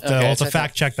right. We'll have to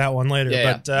fact check that one later.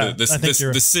 Yeah, but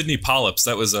the Sidney Pollaps,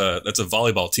 that's a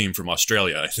volleyball team from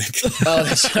Australia, I think. Oh,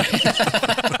 that's right.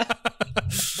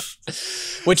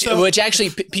 Which actually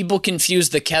people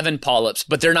confuse the Kevin Polyps,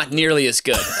 but they're not nearly as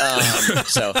good.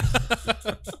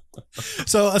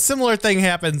 So a similar thing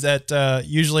happens at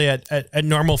usually at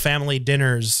normal family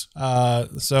dinners.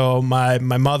 So my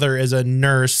mother is a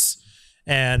nurse,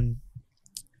 and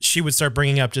she would start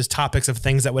bringing up just topics of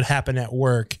things that would happen at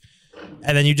work,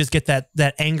 and then you just get that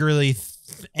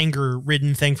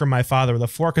anger-ridden thing from my father. The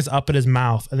fork is up at his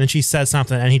mouth, and then she says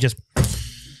something, and he just.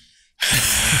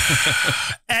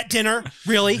 At dinner,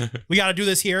 really? We got to do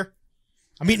this here?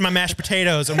 I'm eating my mashed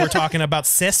potatoes and we're talking about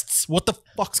cysts? What the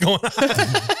fuck's going on?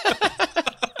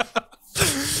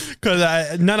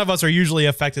 Because none of us are usually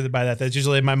affected by that. That's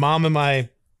usually my mom and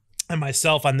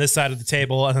myself on this side of the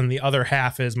table, and then the other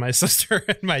half is my sister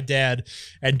and my dad.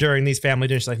 And during these family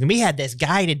dinners, like, we had this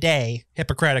guy today,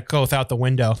 Hippocratic oath out the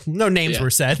window. No names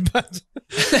were said, but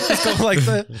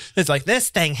it's like this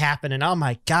thing happened, and oh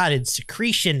my god, it's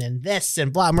secretion and this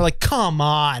and blah. And we're like, come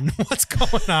on, what's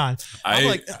going on?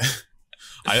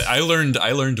 I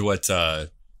learned what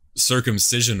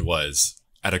circumcision was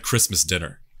at a Christmas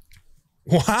dinner.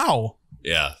 Wow.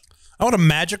 Yeah. Oh, what a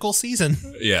magical season.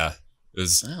 Yeah. It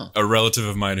was a relative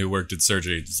of mine who worked in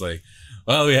surgery. It's like,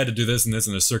 well, we had to do this and this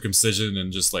and a circumcision,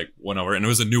 and just like went over. And it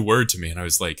was a new word to me. And I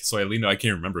was like, so I leaned, I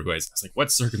can't remember who I was like,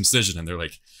 what's circumcision? And they're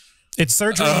like, it's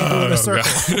surgery in a circle.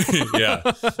 Yeah.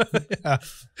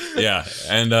 Yeah.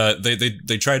 And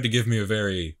they tried to give me a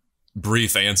very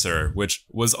brief answer, which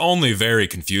was only very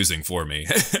confusing for me.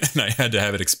 And I had to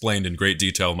have it explained in great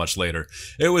detail much later.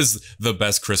 It was the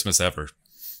best Christmas ever.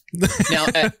 Now,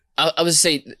 I was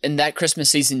say, in that Christmas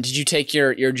season, did you take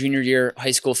your junior year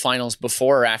high school finals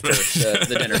before or after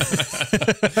the dinner?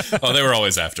 Oh, they were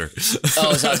always after.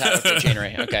 Oh, so I was after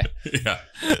January. Okay. Yeah.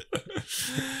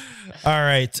 All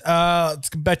right. Let's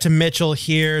go back to Mitchell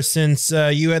here. Since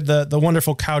you had the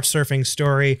wonderful couch surfing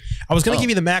story, I was going to give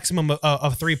you the maximum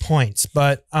of 3 points,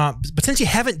 but since you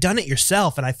haven't done it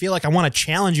yourself, and I feel like I want to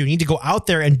challenge you, you need to go out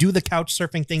there and do the couch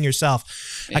surfing thing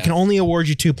yourself. Yeah. I can only award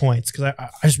you 2 points because I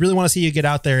just really want to see you get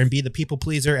out there and be the people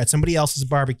pleaser at somebody else's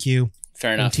barbecue.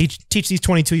 Fair enough. Teach these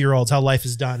 22-year-olds how life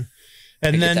is done.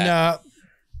 And then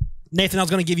Nathan, I was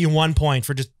going to give you 1 point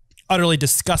for just utterly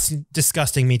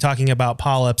disgusting me talking about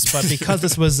polyps, but because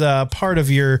this was part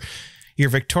of your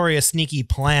victorious sneaky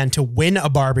plan to win a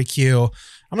barbecue,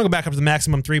 I'm gonna go back up to the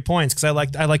maximum 3 points because I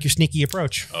like your sneaky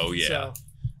approach. Oh yeah, so,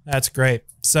 that's great.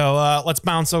 So let's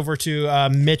bounce over to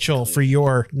Mitchell for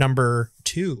your number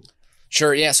 2.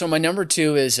 Sure. Yeah. So my number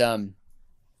 2 is I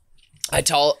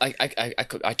call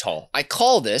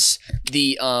this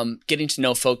the getting to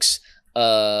know folks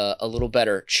a little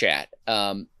better chat.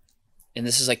 And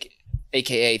this is like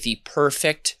AKA the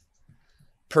perfect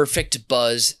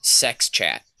buzz sex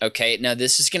chat. Okay. Now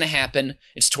this is going to happen.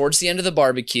 It's towards the end of the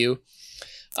barbecue.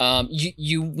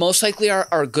 You most likely are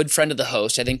a good friend of the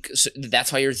host. I think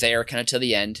that's why you're there kind of till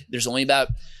the end. There's only about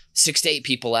 6 to 8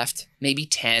 people left, maybe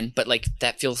 10, but like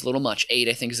that feels a little much. 8,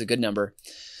 I think, is a good number.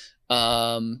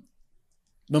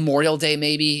 Memorial Day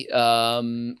maybe,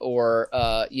 or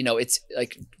it's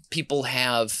like people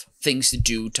have things to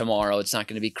do tomorrow. It's not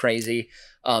going to be crazy,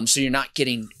 so you're not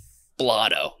getting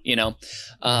blotto,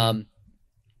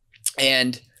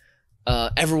 and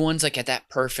everyone's like at that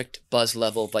perfect buzz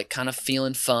level of like kind of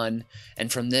feeling fun.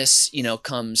 And from this,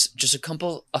 comes just a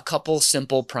couple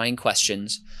simple prying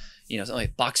questions, something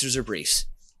like boxers or briefs,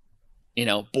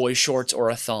 boy shorts or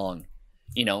a thong,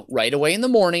 right away in the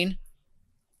morning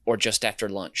or just after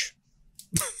lunch,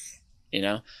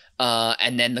 and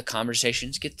then the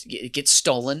conversations get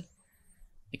stolen.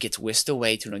 It gets whisked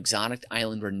away to an exotic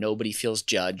island where nobody feels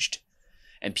judged.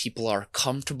 And people are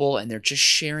comfortable and they're just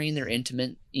sharing their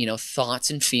intimate,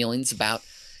 thoughts and feelings about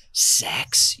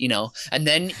sex, and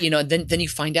then, then you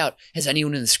find out, has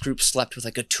anyone in this group slept with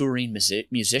like a touring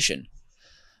musician?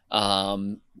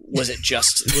 Was it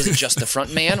just the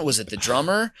front man? Was it the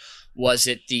drummer? Was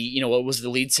it the, what was the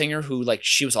lead singer who like,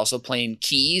 she was also playing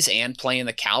keys and playing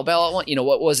the cowbell at one,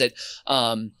 what was it?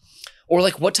 Or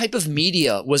like what type of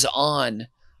media was on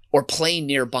or playing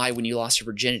nearby when you lost your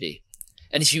virginity?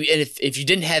 And if you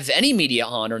didn't have any media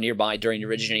on or nearby during your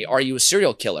virginity, are you a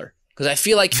serial killer? Because I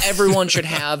feel like everyone should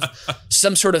have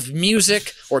some sort of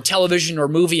music or television or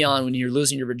movie on when you're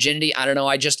losing your virginity. I don't know.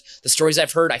 The stories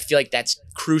I've heard, I feel like that's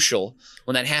crucial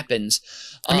when that happens.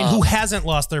 I mean, who hasn't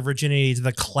lost their virginity to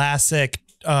the classic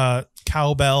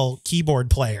cowbell keyboard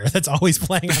player that's always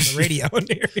playing on the radio?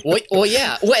 Well,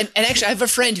 yeah. Well, and actually, I have a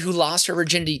friend who lost her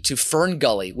virginity to Fern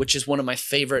Gully, which is one of my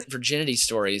favorite virginity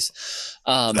stories.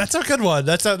 That's a good one.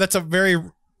 That's a very.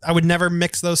 I would never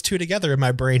mix those two together in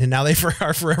my brain, and now they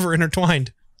are forever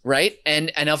intertwined. Right,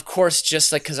 and of course,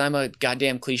 just like because I'm a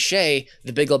goddamn cliche,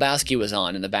 The Big Lebowski was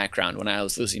on in the background when I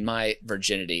was losing my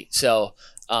virginity. So.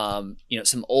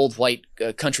 Some old white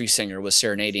country singer was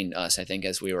serenading us, I think,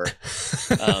 as we were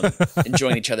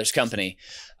enjoying each other's company.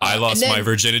 I lost my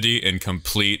virginity in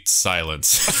complete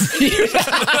silence.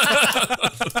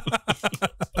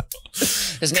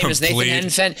 His name is Nathan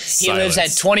Hennenfent. He lives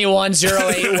at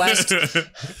 2108 West.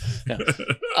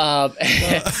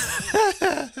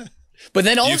 But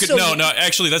then also, no,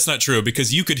 actually, that's not true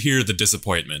because you could hear the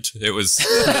disappointment. It was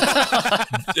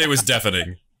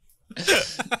deafening.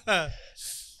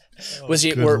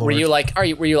 Were you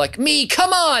like me?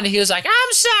 Come on! He was like,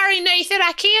 I'm sorry, Nathan,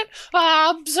 I can't.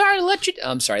 I'm sorry to let you.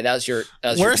 I'm sorry. That was your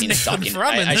penis talking.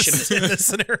 I shouldn't in this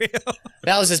scenario.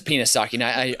 That was his penis talking.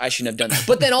 I shouldn't have done that.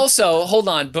 But then also, hold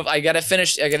on. But I gotta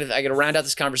finish. I gotta round out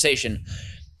this conversation.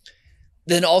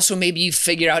 Then also maybe you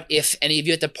figure out if any of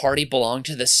you at the party belong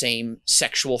to the same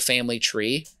sexual family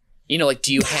tree. Like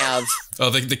do you have?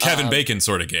 the Kevin Bacon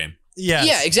sort of game. Yes.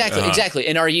 Yeah, exactly.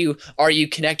 And are you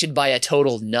connected by a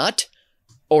total nut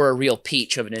or a real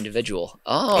peach of an individual?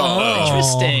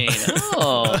 Interesting.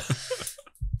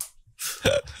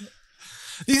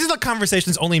 These are the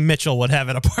conversations only Mitchell would have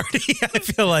at a party. I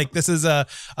feel like this is a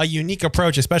unique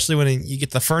approach, especially when you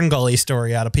get the Fern Gully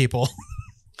story out of people.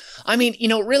 I mean,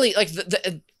 really, like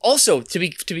also to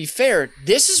be fair,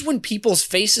 this is when people's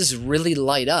faces really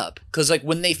light up because like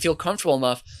when they feel comfortable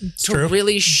enough to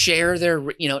really share their,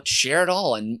 share it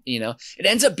all, and it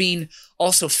ends up being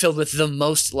also filled with the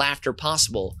most laughter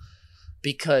possible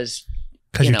because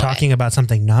you're talking about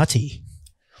something naughty.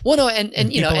 Well, no, and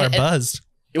people are buzzed.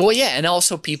 Well, yeah, and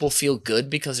also people feel good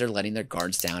because they're letting their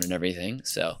guards down and everything.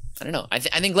 So I don't know. I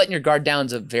think letting your guard down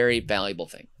is a very valuable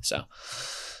thing. So.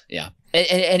 Yeah.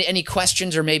 And any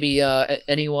questions or maybe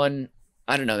anyone?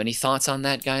 I don't know. Any thoughts on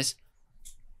that, guys?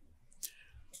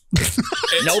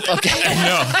 Nope. Okay.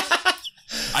 No.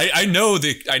 I know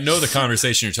the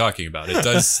conversation you're talking about. It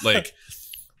does like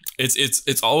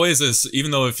it's always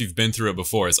even though if you've been through it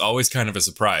before, it's always kind of a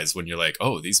surprise when you're like,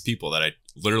 oh, these people that I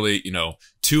literally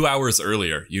 2 hours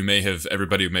earlier,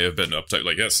 everybody may have been uptight,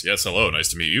 like, yes, hello, nice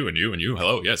to meet you, and you,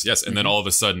 hello, yes. And then all of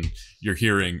a sudden you're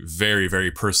hearing very, very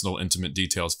personal, intimate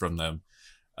details from them.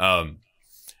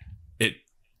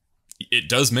 It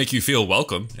does make you feel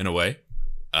welcome in a way.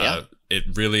 It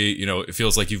really, it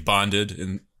feels like you've bonded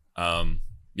and,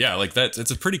 like that. It's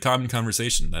a pretty common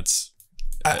conversation.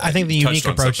 I think the unique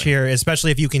approach here,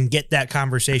 especially if you can get that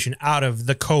conversation out of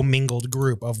the co-mingled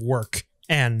group of work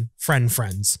and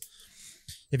friends.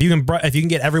 If you can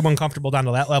get everyone comfortable down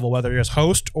to that level, whether you're as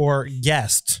host or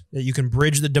guest, that you can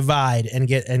bridge the divide and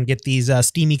get these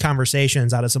steamy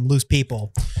conversations out of some loose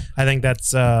people. I think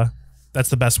that's the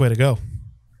best way to go.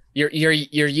 Your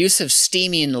use of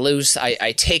steamy and loose,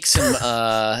 I take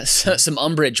some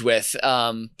umbrage with,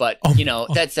 but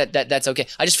that's okay.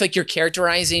 I just feel like you're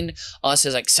characterizing us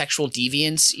as like sexual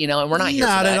deviants, and we're not here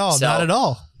for that. Not at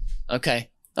all. Okay.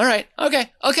 All right. Okay.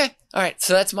 All right.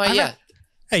 So that's my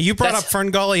Hey, you brought up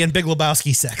Ferngully and Big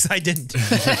Lebowski sex. I didn't.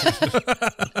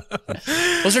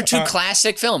 Those are two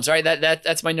classic films. All right,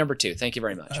 that's my number 2. Thank you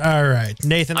very much. All right,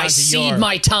 Nathan. I cede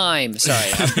my time.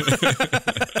 Sorry.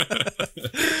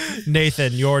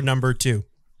 Nathan, your number 2.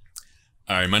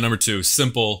 All right, my number 2,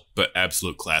 simple but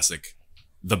absolute classic,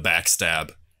 the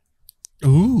backstab.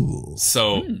 Ooh.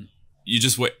 So you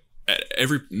just wait.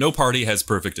 No party has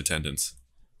perfect attendance,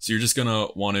 so you're just gonna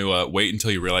want to wait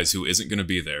until you realize who isn't gonna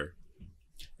be there.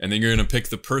 And then you're going to pick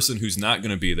the person who's not going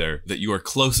to be there that you are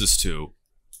closest to,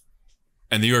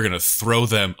 and then you are going to throw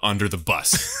them under the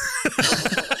bus.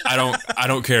 I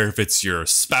don't care if it's your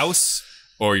spouse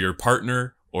or your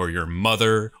partner or your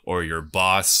mother or your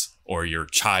boss or your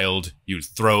child. You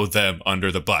throw them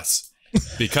under the bus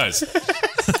because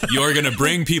you are going to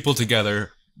bring people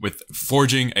together with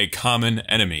forging a common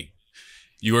enemy.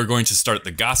 You are going to start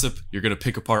the gossip. You're going to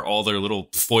pick apart all their little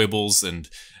foibles and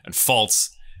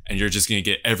faults. And you're just going to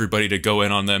get everybody to go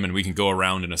in on them, and we can go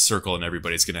around in a circle, and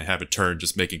everybody's going to have a turn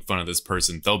just making fun of this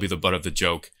person. They'll be the butt of the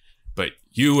joke. But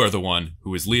you are the one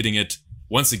who is leading it.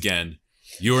 Once again,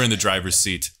 you are in the driver's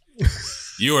seat.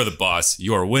 You are the boss.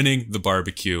 You are winning the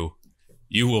barbecue.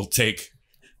 You will take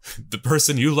the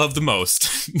person you love the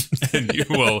most, and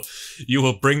you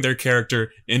will bring their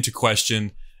character into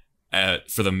question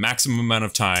for the maximum amount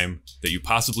of time that you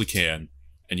possibly can,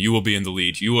 and you will be in the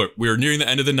lead. We are nearing the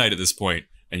end of the night at this point.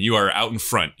 And you are out in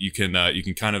front. You can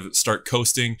kind of start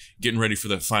coasting, getting ready for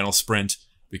the final sprint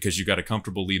because you got a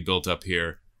comfortable lead built up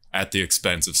here at the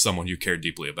expense of someone you care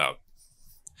deeply about.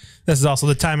 This is also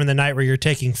the time in the night where you're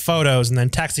taking photos and then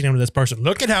texting them to this person.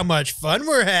 Look at how much fun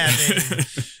we're having.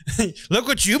 Look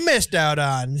what you missed out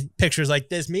on. Pictures like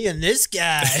this, me and this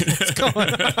guy. What's going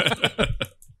on?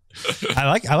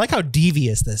 I like how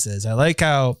devious this is. I like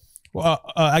how. Well,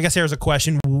 I guess here's a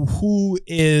question. Who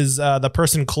is the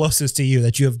person closest to you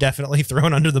that you have definitely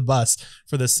thrown under the bus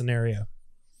for this scenario?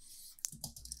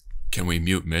 Can we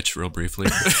mute Mitch real briefly?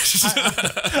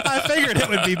 I figured it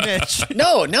would be Mitch.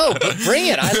 No, bring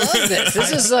it. I love this.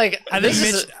 This is like... I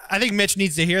think Mitch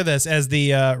needs to hear this as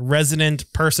the resident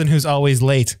person who's always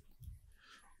late.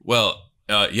 Well,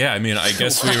 yeah, I mean, I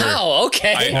guess we were... Wow,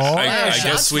 okay. I guess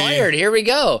shots fired. Here we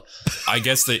go. I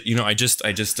guess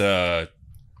that,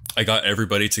 I got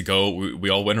everybody to go. We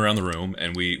all went around the room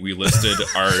and we listed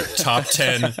our top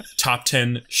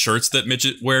 10 shirts that Mitch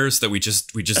wears that we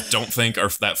just don't think are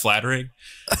that flattering.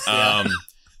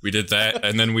 We did that,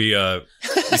 and then we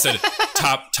said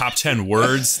top 10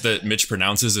 words that Mitch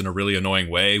pronounces in a really annoying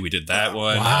way. We did that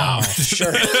one. Wow,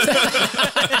 sure.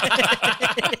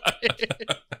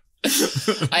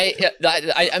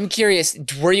 I'm curious.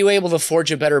 Were you able to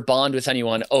forge a better bond with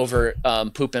anyone over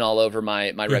pooping all over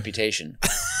my reputation?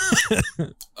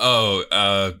 No,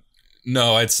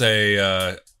 I'd say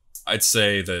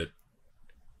that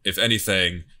if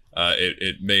anything,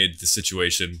 it made the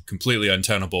situation completely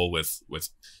untenable with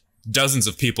dozens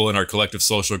of people in our collective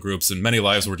social groups, and many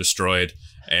lives were destroyed,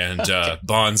 and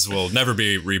bonds will never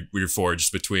be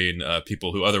reforged between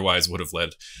people who otherwise would have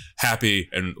led happy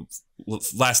and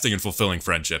lasting and fulfilling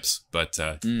friendships. But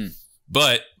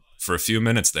for a few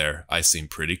minutes there, I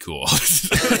seemed pretty cool.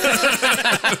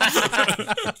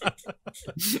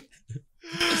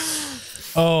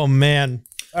 Oh man!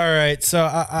 All right, so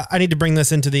I need to bring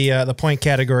this into the point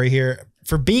category here.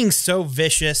 For being so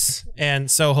vicious and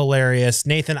so hilarious,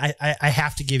 Nathan, I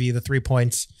have to give you the 3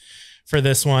 points for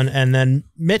this one. And then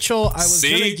Mitchell, I was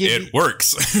going to give it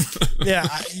works. Yeah,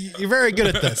 you're very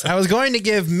good at this. I was going to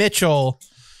give Mitchell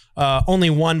only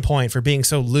 1 point for being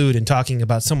so lewd and talking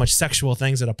about so much sexual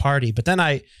things at a party. But then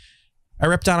I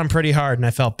ripped on him pretty hard and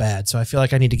I felt bad. So I feel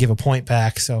like I need to give a point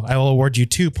back. So I will award you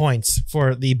 2 points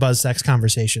for the buzz sex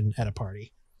conversation at a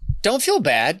party. Don't feel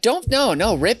bad.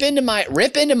 No. Rip into my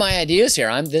ideas here.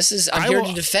 I'm here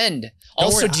to defend.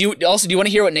 Also, do you want to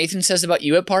hear what Nathan says about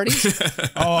you at parties?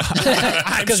 Oh,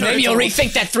 because maybe you'll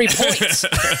rethink that 3 points.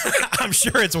 I'm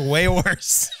sure it's way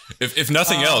worse. If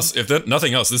nothing else,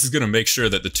 this is going to make sure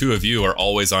that the two of you are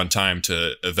always on time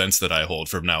to events that I hold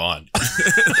from now on.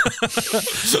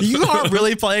 You are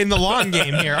really playing the long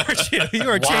game here, aren't you? You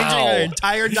are changing the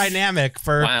entire dynamic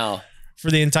for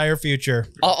the entire future.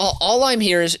 All I'm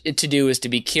here to do is to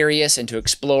be curious and to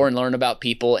explore and learn about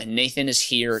people, and Nathan is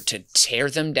here to tear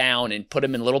them down and put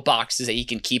them in little boxes that he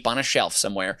can keep on a shelf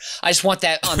somewhere. I just want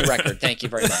that on the record. Thank you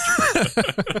very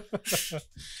much.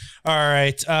 All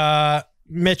right.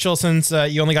 Mitchell, since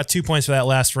you only got 2 points for that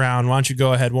last round, why don't you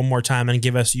go ahead one more time and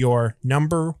give us your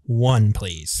number 1,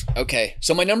 please? Okay.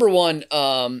 So my number 1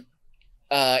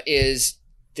 is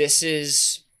this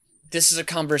is a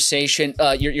conversation.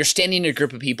 You're standing in a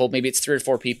group of people. Maybe it's 3 or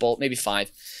 4 people, maybe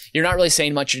 5. You're not really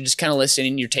saying much. You're just kind of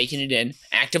listening. You're taking it in.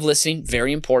 Active listening,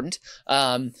 very important.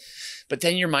 But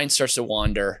then your mind starts to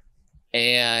wander,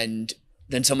 and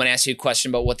then someone asks you a question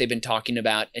about what they've been talking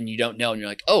about, and you don't know. And you're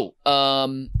like, oh,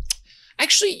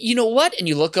 actually, you know what? And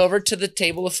you look over to the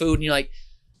table of food, and you're like,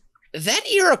 that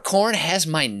ear of corn has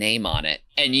my name on it.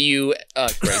 And you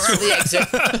gracefully exit.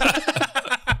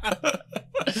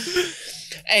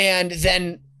 And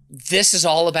then this is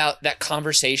all about that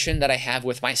conversation that I have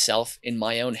with myself in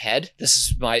my own head. This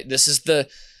is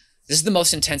the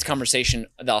most intense conversation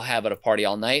that I'll have at a party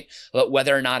all night about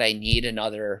whether or not I need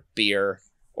another beer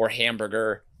or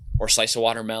hamburger or slice of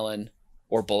watermelon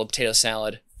or bowl of potato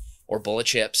salad or bowl of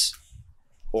chips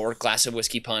or glass of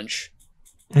whiskey punch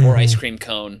or ice cream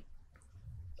cone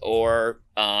or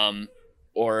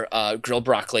grilled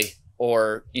broccoli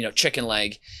or, chicken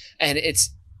leg. And it's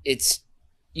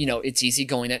easy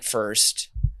going at first.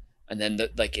 And then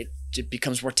it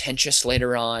becomes more tensious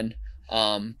later on.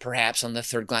 Perhaps on the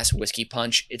third glass of whiskey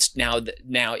punch, it's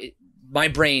my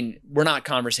brain, we're not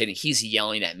conversating. He's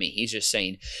yelling at me. He's just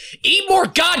saying, eat more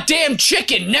goddamn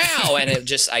chicken now. And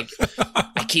I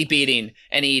keep eating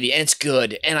and eating, and it's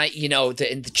good. And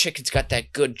the chicken's got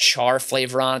that good char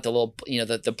flavor on it, the little,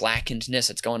 the blackenedness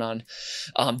that's going on.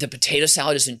 The potato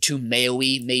salad isn't too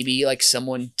mayo-y. Maybe like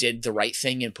someone did the right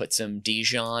thing and put some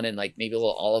Dijon and like maybe a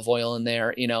little olive oil in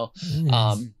there,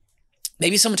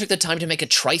 Maybe someone took the time to make a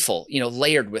trifle,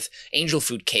 layered with angel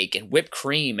food cake and whipped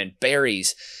cream and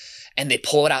berries. And they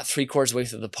pull it out 3/4 of the way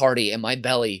through the party, and my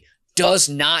belly does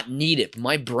not need it. But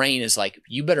my brain is like,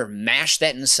 you better mash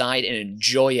that inside and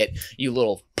enjoy it, you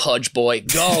little pudge boy.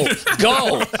 Go,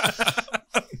 go.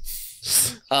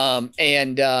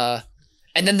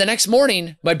 And then the next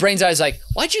morning, my brain's always like,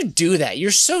 why'd you do that?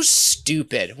 You're so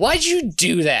stupid. Why'd you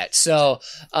do that? So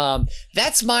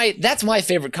that's my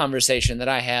favorite conversation that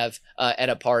I have at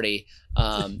a party.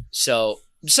 So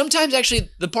sometimes actually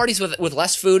the parties with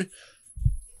less food,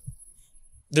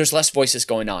 there's less voices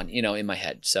going on, in my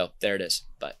head. So there it is.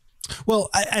 But well,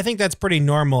 I think that's pretty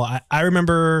normal. I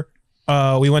remember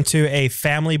we went to a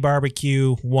family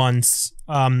barbecue once.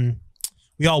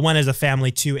 We all went as a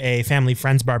family to a family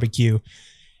friends barbecue,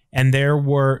 and there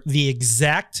were the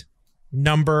exact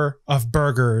number of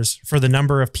burgers for the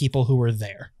number of people who were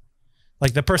there.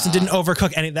 Like the person didn't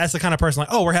overcook any. That's the kind of person like,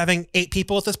 oh, we're having 8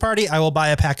 people at this party. I will buy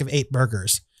a pack of 8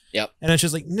 burgers. Yep. And it's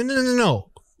just like,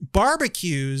 no.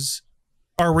 Barbecues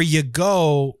are where you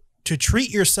go to treat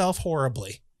yourself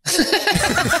horribly.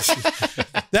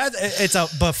 It's a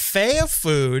buffet of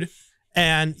food,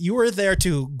 and you are there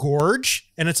to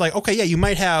gorge. And it's like, okay, yeah, you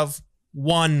might have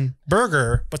 1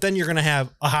 burger, but then you're going to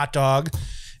have a hot dog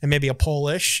and maybe a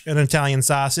Polish and an Italian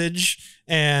sausage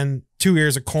and 2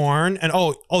 ears of corn. And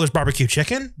oh, there's barbecue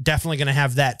chicken. Definitely going to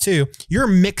have that too. You're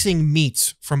mixing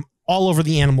meats from all over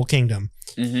the animal kingdom.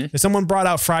 If someone brought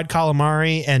out fried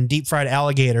calamari and deep fried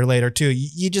alligator later too,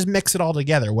 you just mix it all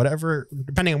together, whatever,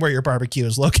 depending on where your barbecue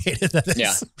is located.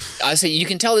 Yeah. Honestly, you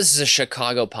can tell this is a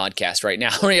Chicago podcast right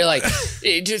now where you're like,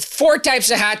 just 4 types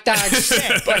of hot dogs,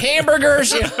 but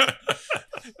hamburgers.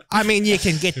 I mean, you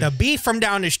can get the beef from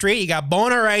down the street. You got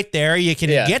Boner right there. You can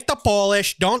get the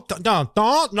Polish. No.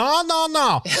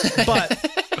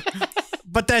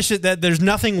 But there's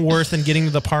nothing worse than getting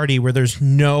to the party where there's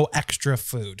no extra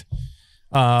food.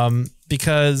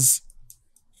 Because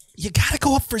you got to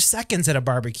go up for seconds at a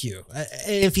barbecue.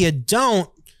 If you don't,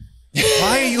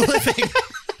 why are you living?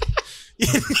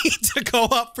 You need to go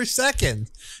up for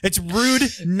seconds. It's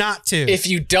rude not to. If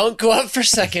you don't go up for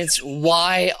seconds,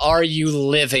 why are you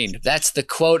living? That's the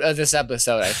quote of this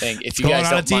episode, I think. If you guys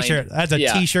don't mind. That's a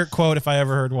t-shirt quote if I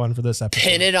ever heard one for this episode.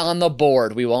 Pin it on the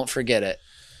board. We won't forget it.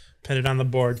 Pin it on the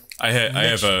board. I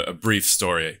have a brief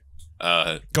story.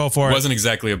 Go for it. It wasn't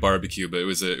exactly a barbecue, but it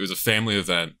was a family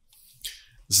event.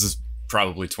 This is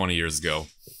probably 20 years ago,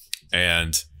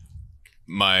 and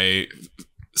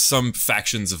some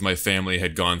factions of my family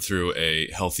had gone through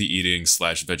a healthy eating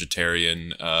 /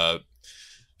 vegetarian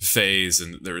phase,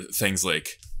 and there were things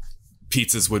like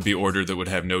pizzas would be ordered that would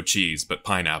have no cheese but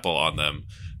pineapple on them.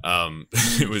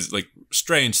 It was like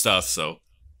strange stuff. So,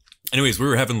 anyways, we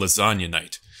were having lasagna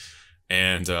night,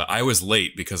 and I was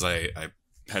late because I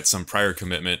had some prior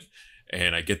commitment,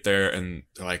 and I get there and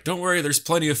they're like, don't worry, there's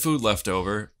plenty of food left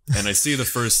over. And I see the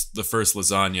first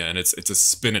lasagna, and it's a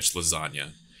spinach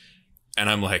lasagna. And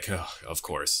I'm like, oh, of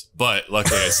course. But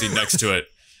luckily I see next to it,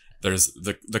 there's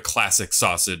the classic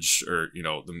sausage or,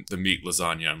 the meat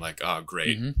lasagna. I'm like, oh,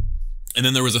 great. And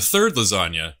then there was a third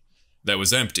lasagna that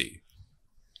was empty.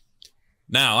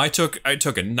 Now I took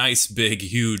a nice big,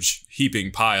 huge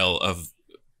heaping pile of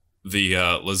the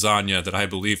lasagna that I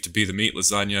believe to be the meat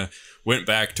lasagna, went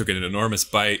back, took an enormous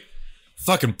bite.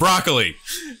 Fucking broccoli.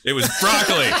 It was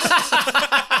broccoli.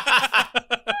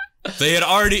 They had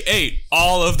already ate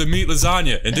all of the meat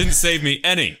lasagna and didn't save me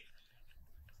any.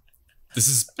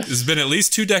 This has been at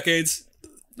least 2 decades.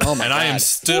 Oh my God. I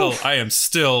am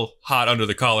still hot under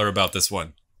the collar about this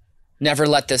one. Never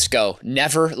let this go.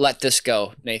 Never let this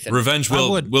go, Nathan. Revenge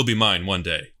will be mine one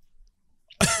day.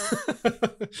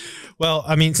 Well,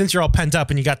 I mean, since you're all pent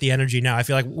up and you got the energy now, I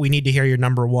feel like we need to hear your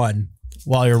number one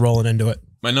while you're rolling into it.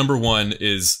 My number one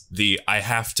is the I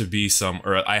have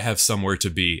somewhere to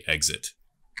be exit.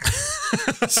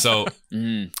 So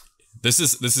this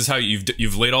is how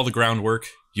you've laid all the groundwork.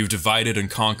 You've divided and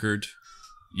conquered.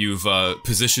 You've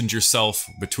positioned yourself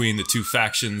between the 2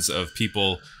 factions of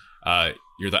people.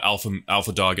 You're the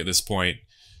alpha dog at this point.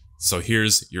 So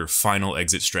here's your final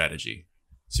exit strategy.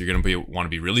 So you're going to want to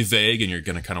be really vague, and you're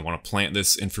going to kind of want to plant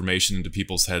this information into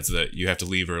people's heads that you have to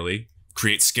leave early.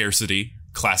 Create scarcity,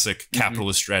 classic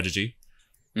capitalist strategy.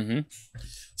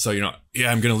 So, I'm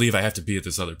going to leave. I have to be at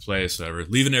this other place, whatever.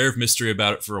 Leave an air of mystery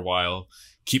about it for a while.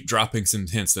 Keep dropping some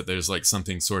hints that there's like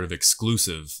something sort of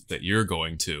exclusive that you're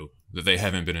going to, that they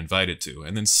haven't been invited to.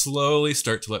 And then slowly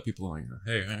start to let people know,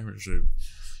 hey,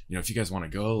 if you guys want to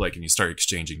go, like, and you start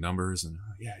exchanging numbers and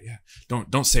yeah.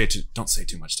 Don't say too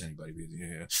much to anybody.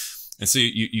 Yeah. And so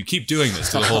you keep doing this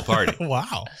to the whole party.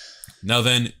 Wow. Now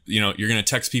then, you're going to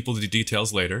text people the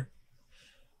details later,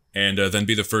 and then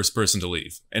be the first person to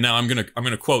leave. And now I'm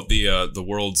gonna quote the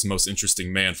world's most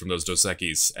interesting man from those Dos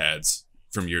Equis ads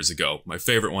from years ago. My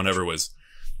favorite one ever was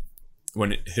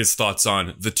when his thoughts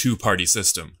on the 2-party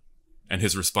system, and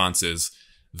his response is,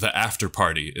 the after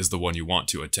party is the one you want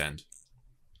to attend.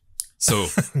 So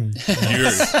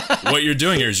what you're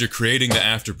doing here is you're creating the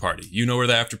after party. You know where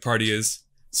the after party is.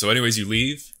 So anyways, you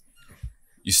leave,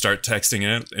 you start texting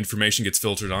in, information gets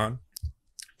filtered on.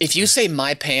 If you say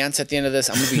my pants at the end of this,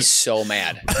 I'm going to be so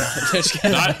mad.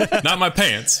 not my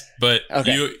pants, but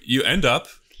okay. You end up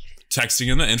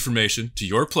texting in the information to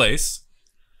your place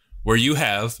where you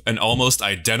have an almost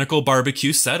identical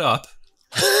barbecue set up.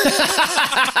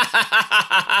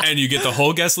 And you get the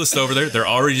whole guest list over there. They're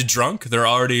already drunk. They're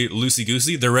already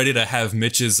loosey-goosey. They're ready to have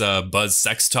Mitch's buzz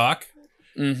sex talk.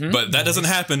 But that doesn't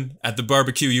happen at the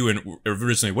barbecue you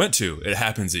originally went to. It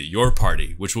happens at your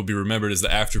party, which will be remembered as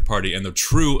the after party and the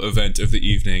true event of the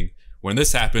evening. When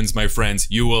this happens, my friends,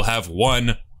 you will have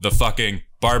won the fucking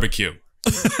barbecue.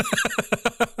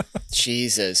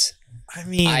 Jesus. I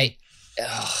mean,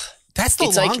 that's the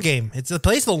long game. It's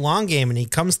plays the long game, and he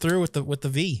comes through with the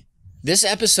V. This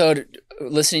episode,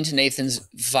 listening to Nathan's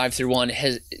 5 through 1,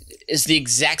 is the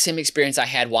exact same experience I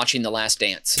had watching The Last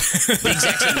Dance. The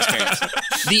exact same experience.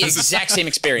 Exact same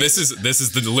experience. This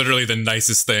is literally the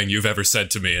nicest thing you've ever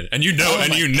said to me, and you know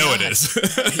it is.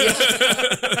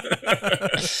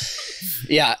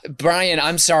 Yeah, Brian,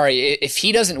 I'm sorry. If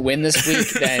he doesn't win this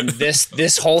week, then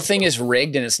this whole thing is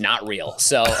rigged and it's not real.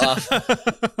 So.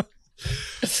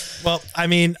 Well, I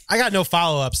mean, I got no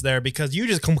follow-ups there because you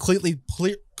just completely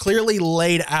clearly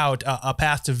laid out a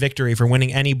path to victory for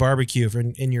winning any barbecue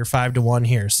in your 5-1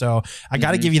 here. So I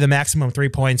got to give you the maximum 3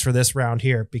 points for this round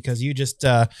here because you just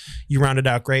you rounded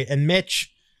out great. And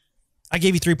Mitch, I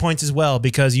gave you 3 points as well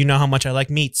because you know how much I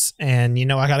like meats, and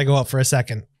I got to go up for a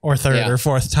second or third or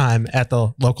fourth time at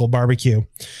the local barbecue.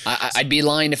 I'd be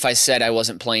lying if I said I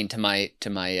wasn't playing to my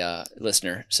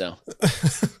listener. So.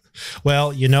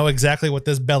 Well, you know exactly what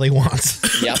this belly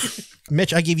wants. Yep.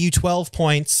 Mitch, I give you 12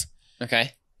 points.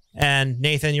 Okay. And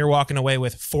Nathan, you're walking away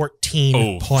with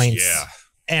 14 points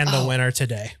and the winner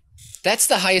today. That's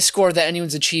the highest score that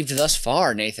anyone's achieved thus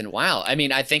far, Nathan. Wow. I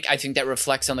mean, I think that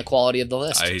reflects on the quality of the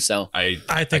list. I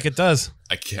think it does.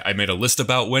 I made a list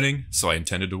about winning, so I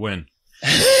intended to win.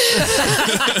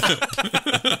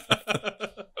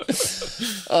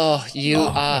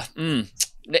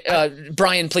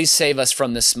 Brian, please save us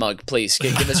from this smug. Please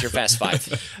give us your fast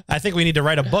 5. I think we need to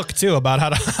write a book too about how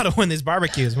to win these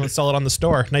barbecues. We'll sell it on the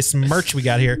store. Nice merch we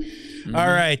got here. All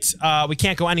right, we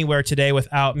can't go anywhere today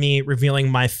without me revealing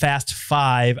my Fast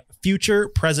 5 future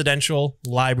presidential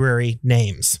library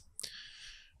names.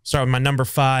 Start with my number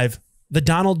 5. The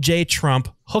Donald J. Trump,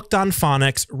 hooked on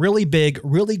phonics, really big,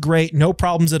 really great, no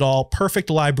problems at all, perfect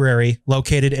library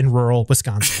located in rural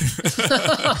Wisconsin.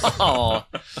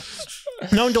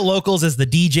 Known to locals as the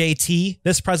DJT,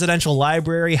 this presidential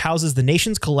library houses the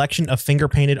nation's collection of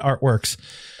finger-painted artworks.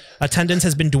 Attendance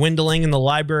has been dwindling and the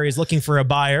library is looking for a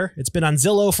buyer. It's been on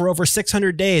Zillow for over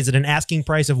 600 days at an asking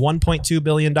price of $1.2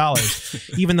 billion,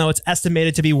 even though it's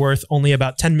estimated to be worth only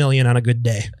about $10 million on a good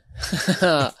day.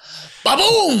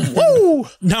 Ba-boom! Woo!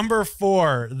 Number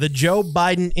 4, the Joe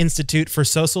Biden Institute for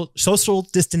Social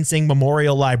Distancing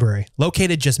Memorial Library,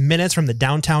 located just minutes from the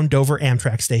downtown Dover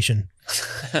Amtrak station.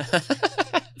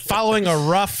 Following a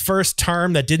rough first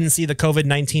term that didn't see the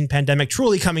COVID-19 pandemic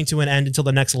truly coming to an end until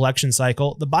the next election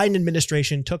cycle, the Biden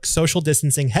administration took social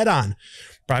distancing head on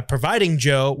by providing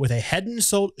Joe with a Head and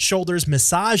Shoulders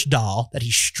massage doll that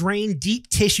he strained deep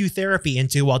tissue therapy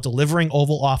into while delivering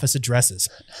Oval Office addresses.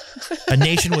 A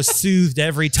nation was soothed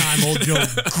every time old Joe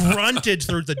grunted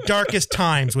through the darkest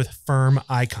times with firm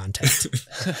eye contact.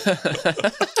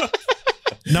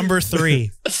 Number 3,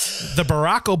 the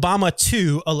Barack Obama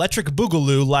II Electric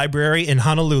Boogaloo Library in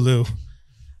Honolulu.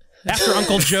 After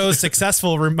Uncle Joe's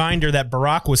successful reminder that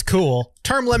Barack was cool,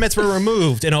 term limits were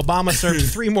removed and Obama served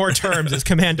 3 more terms as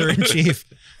commander-in-chief.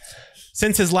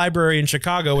 Since his library in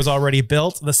Chicago was already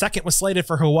built, the second was slated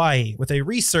for Hawaii, with a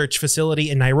research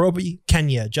facility in Nairobi,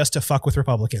 Kenya, just to fuck with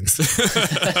Republicans.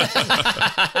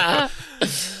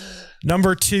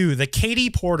 Number 2, the Katie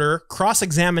Porter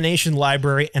Cross-Examination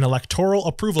Library and Electoral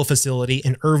Approval Facility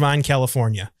in Irvine,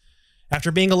 California.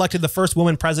 After being elected the first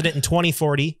woman president in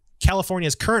 2040,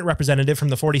 California's current representative from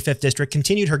the 45th District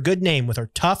continued her good name with her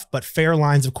tough but fair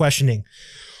lines of questioning.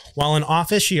 While in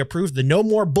office, she approved the No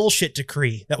More Bullshit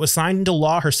decree that was signed into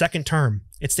law her second term.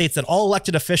 It states that all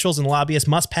elected officials and lobbyists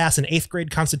must pass an 8th grade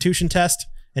Constitution test,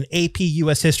 an AP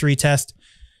U.S. History test,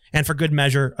 and for good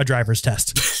measure, a driver's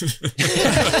test.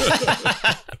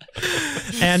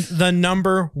 And the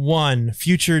number 1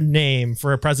 future name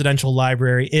for a presidential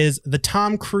library is the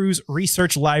Tom Cruise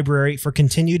Research Library for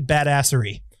Continued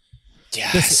Badassery.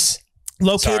 Yes.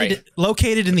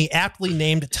 Located in the aptly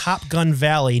named Top Gun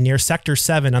Valley near Sector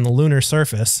 7 on the lunar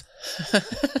surface.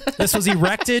 This was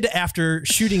erected after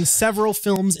shooting several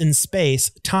films in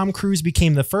space. Tom Cruise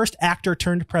became the first actor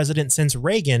turned president since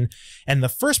Reagan and the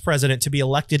first president to be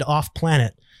elected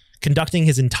off-planet, conducting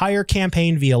his entire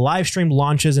campaign via live-streamed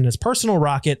launches in his personal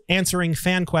rocket, answering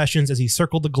fan questions as he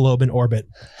circled the globe in orbit.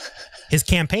 His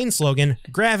campaign slogan,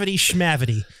 Gravity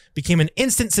Schmavity, became an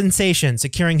instant sensation,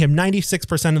 securing him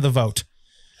 96% of the vote.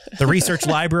 The research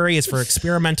library is for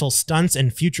experimental stunts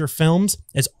and future films,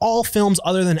 as all films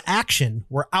other than action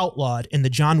were outlawed in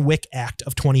the John Wick Act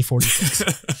of 2046.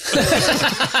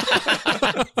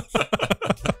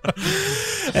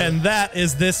 And that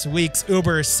is this week's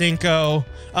Uber Cinco.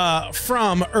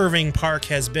 From Irving Park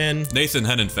has been Nathan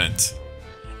Hennenfent.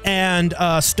 And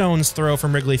Stone's Throw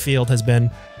from Wrigley Field has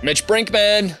been Mitch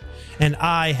Brinkman. And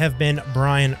I have been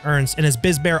Brian Ernst. And as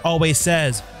BizBear always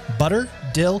says, butter,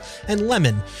 dill, and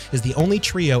lemon is the only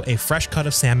trio a fresh cut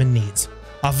of salmon needs.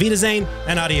 Auf Wiedersehen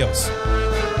and adios.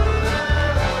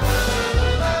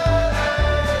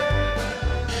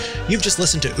 You've just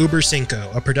listened to Uber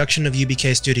Cinco, a production of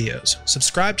UBK Studios.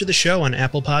 Subscribe to the show on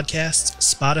Apple Podcasts,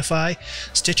 Spotify,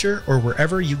 Stitcher, or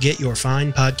wherever you get your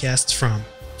fine podcasts from.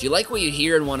 If you like what you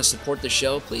hear and want to support the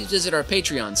show, please visit our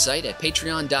Patreon site at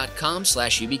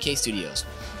patreon.com/UBKstudios.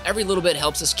 Every little bit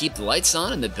helps us keep the lights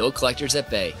on and the bill collectors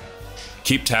at bay.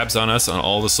 Keep tabs on us on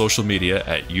all the social media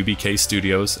at UBK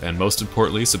Studios, and most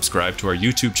importantly, subscribe to our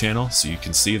YouTube channel so you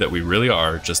can see that we really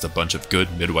are just a bunch of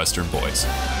good Midwestern boys.